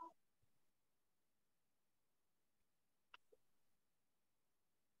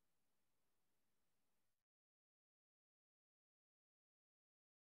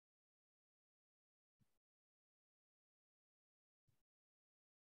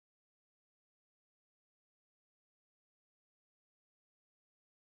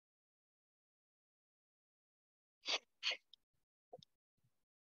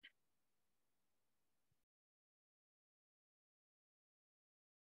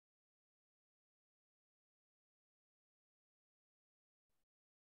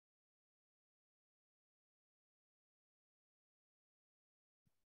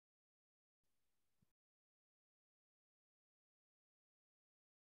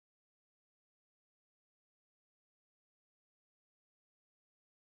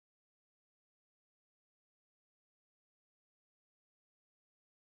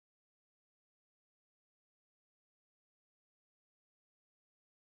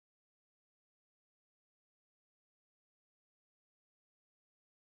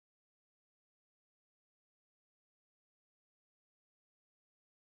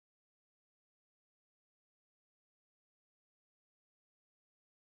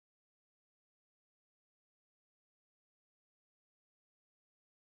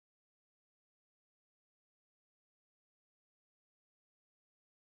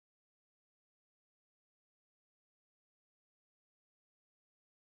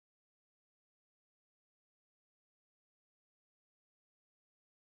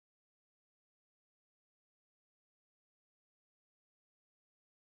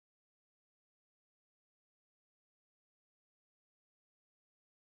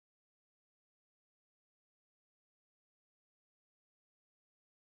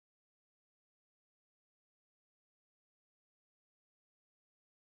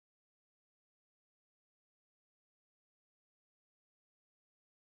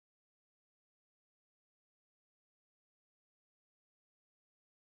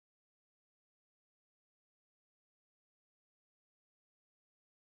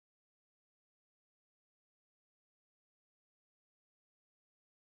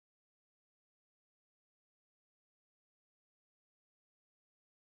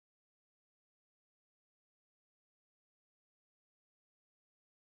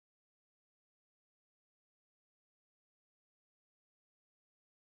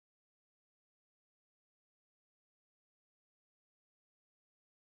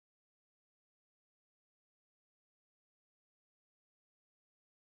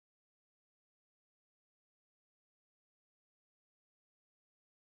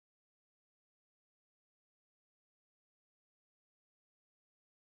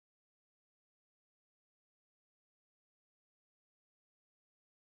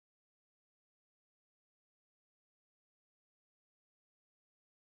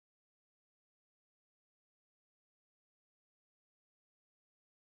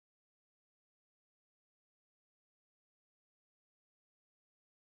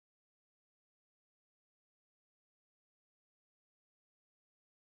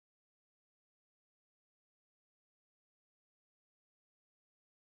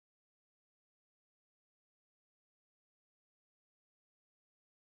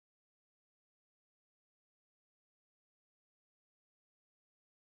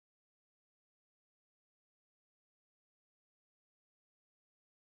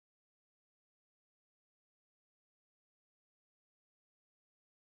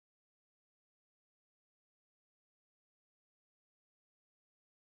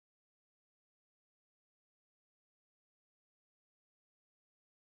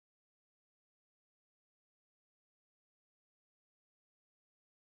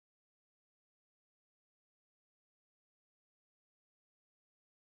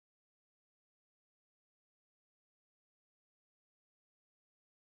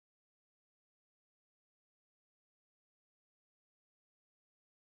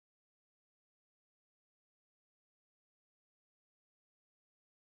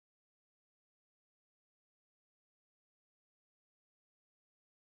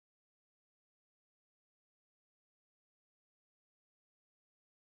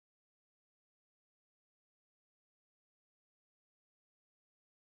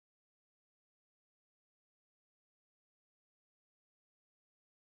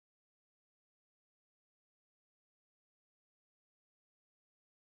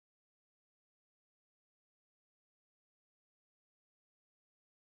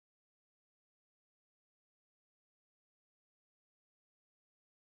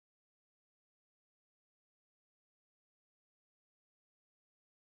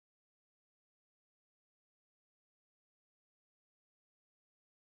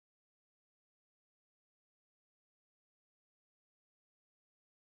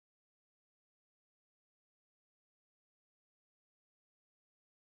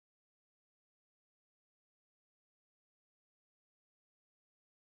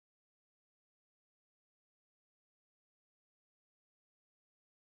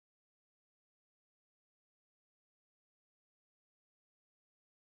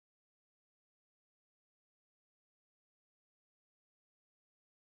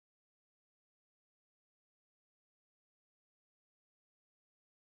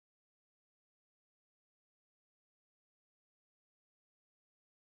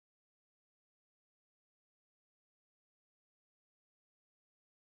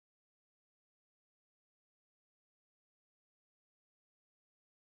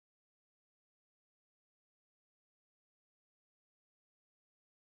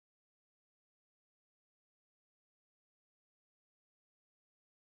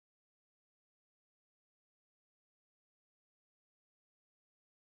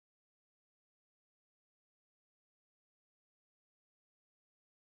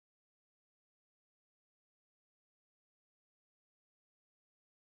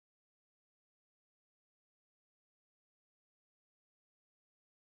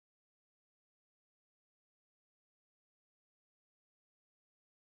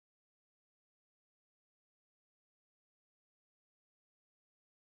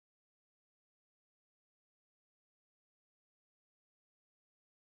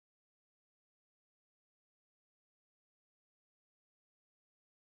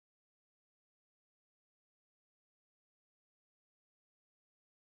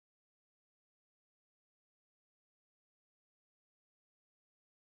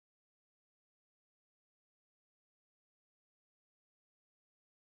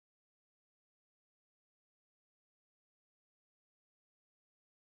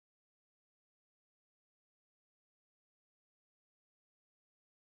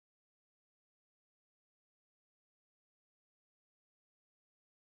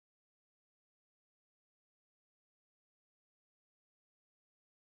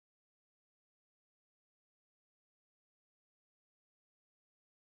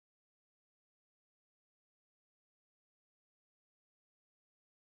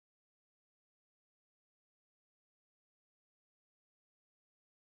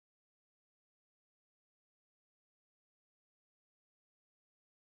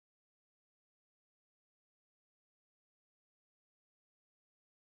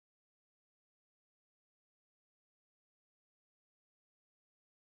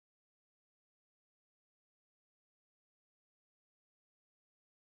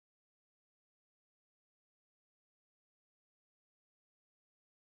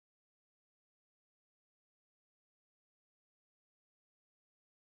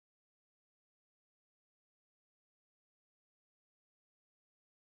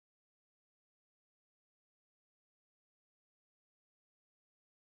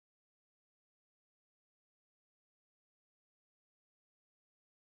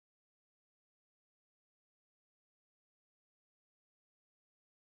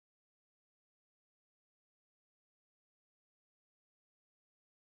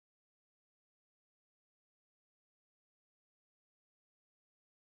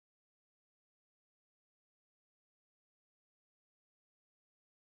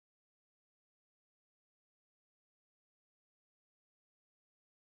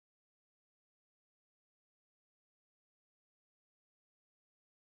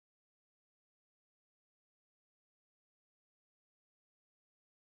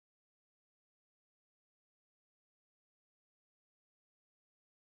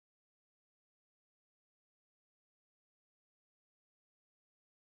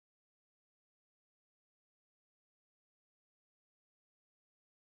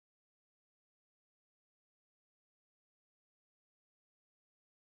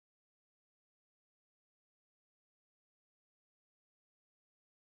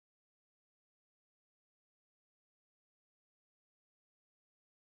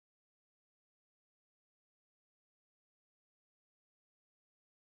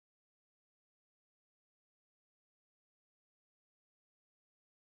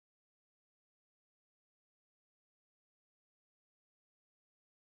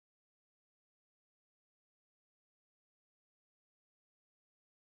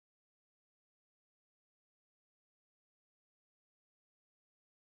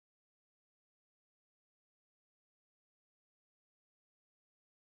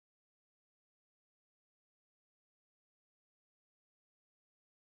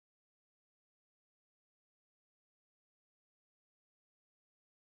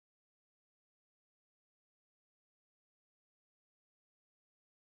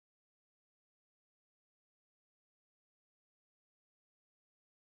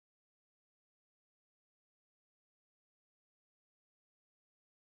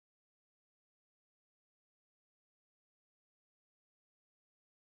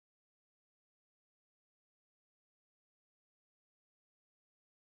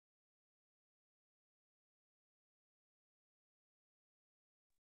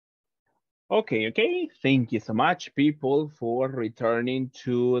 Okay. Thank you so much, people, for returning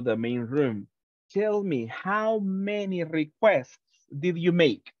to the main room. Tell me, how many requests did you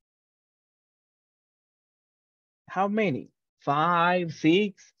make? How many? 5,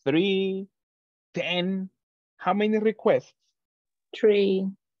 6, 3, 10? How many requests? 3.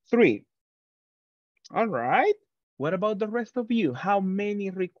 3. All right. What about the rest of you? How many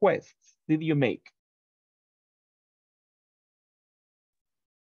requests did you make?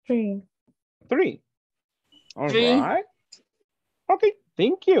 3. 3. All 3. right. Okay,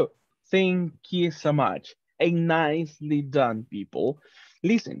 thank you. Thank you so much. And nicely done, people.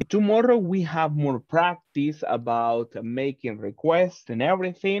 Listen, tomorrow we have more practice about making requests and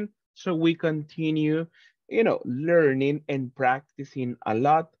everything. So we continue, learning and practicing a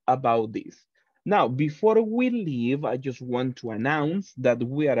lot about this. Now, before we leave, I just want to announce that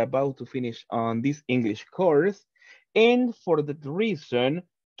we are about to finish on this English course. And for that reason,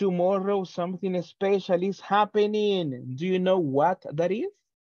 tomorrow something special is happening. Do you know what that is?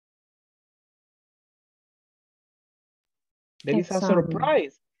 There is a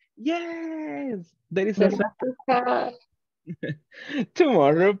surprise. Yes, there is a surprise.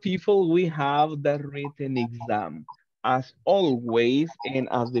 Tomorrow, people, we have the written exam. As always, and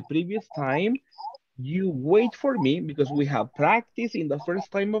as the previous time, you wait for me because we have practice in the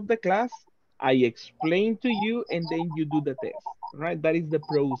first time of the class. I explain to you and then you do the test, right? That is the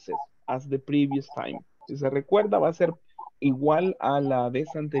process as the previous time. Si se recuerda, va a ser igual a la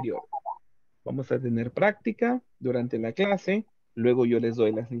vez anterior. Vamos a tener práctica durante la clase, luego yo les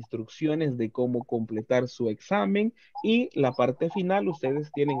doy las instrucciones de cómo completar su examen y la parte final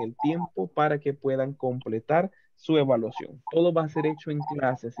ustedes tienen el tiempo para que puedan completar su evaluación. Todo va a ser hecho en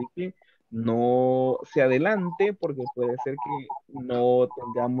clase, así que no se adelante porque puede ser que no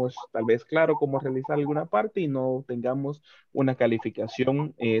tengamos tal vez claro cómo realizar alguna parte y no tengamos una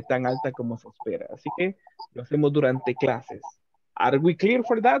calificación tan alta como se espera. Así que lo hacemos durante clases. Are we clear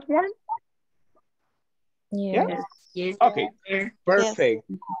for that one? Yes. Yeah? Yes. Okay, perfect.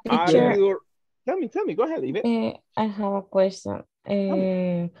 Are Teacher, you... Tell me, go ahead, Yvette. I have a question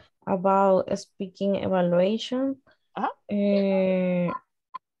about speaking evaluation.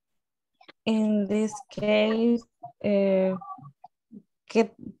 In this case, ¿qué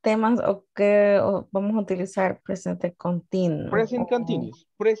temas vamos a utilizar? Presente continuo. Present continuous.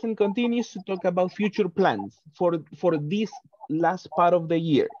 Present continuous to talk about future plans for this last part of the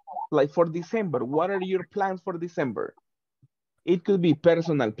year. Like for December, what are your plans for December? It could be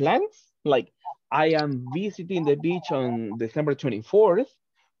personal plans, like I am visiting the beach on December 24th,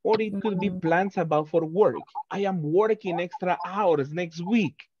 or it could be plans about for work. I am working extra hours next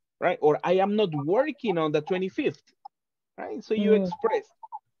week, right? Or I am not working on the 25th, right? So you express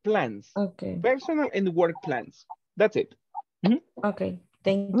plans, personal and work plans. That's it. Okay,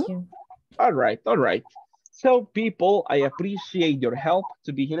 thank you. All right. So people, I appreciate your help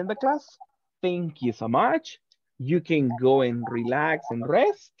to be here in the class. Thank you so much. You can go and relax and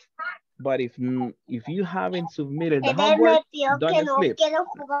rest. But if you haven't submitted the homework, don't sleep.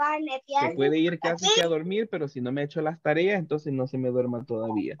 Se puede ir casi que a dormir, pero si no me he hecho las tareas, entonces no se me duerma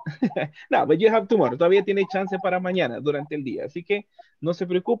todavía. No, but you have tomorrow. Todavía tiene chance para mañana, durante el día. Así que no se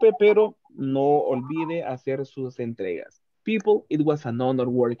preocupe, pero no olvide hacer sus entregas. People, it was an honor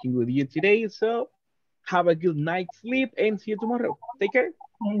working with you today. So have a good night's sleep and see you tomorrow. Take care.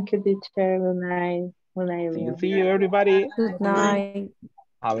 Thank you, teacher. Good night. Good night, everyone. See you, everybody. Good night.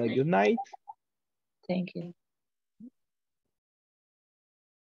 Have a good night. Thank you.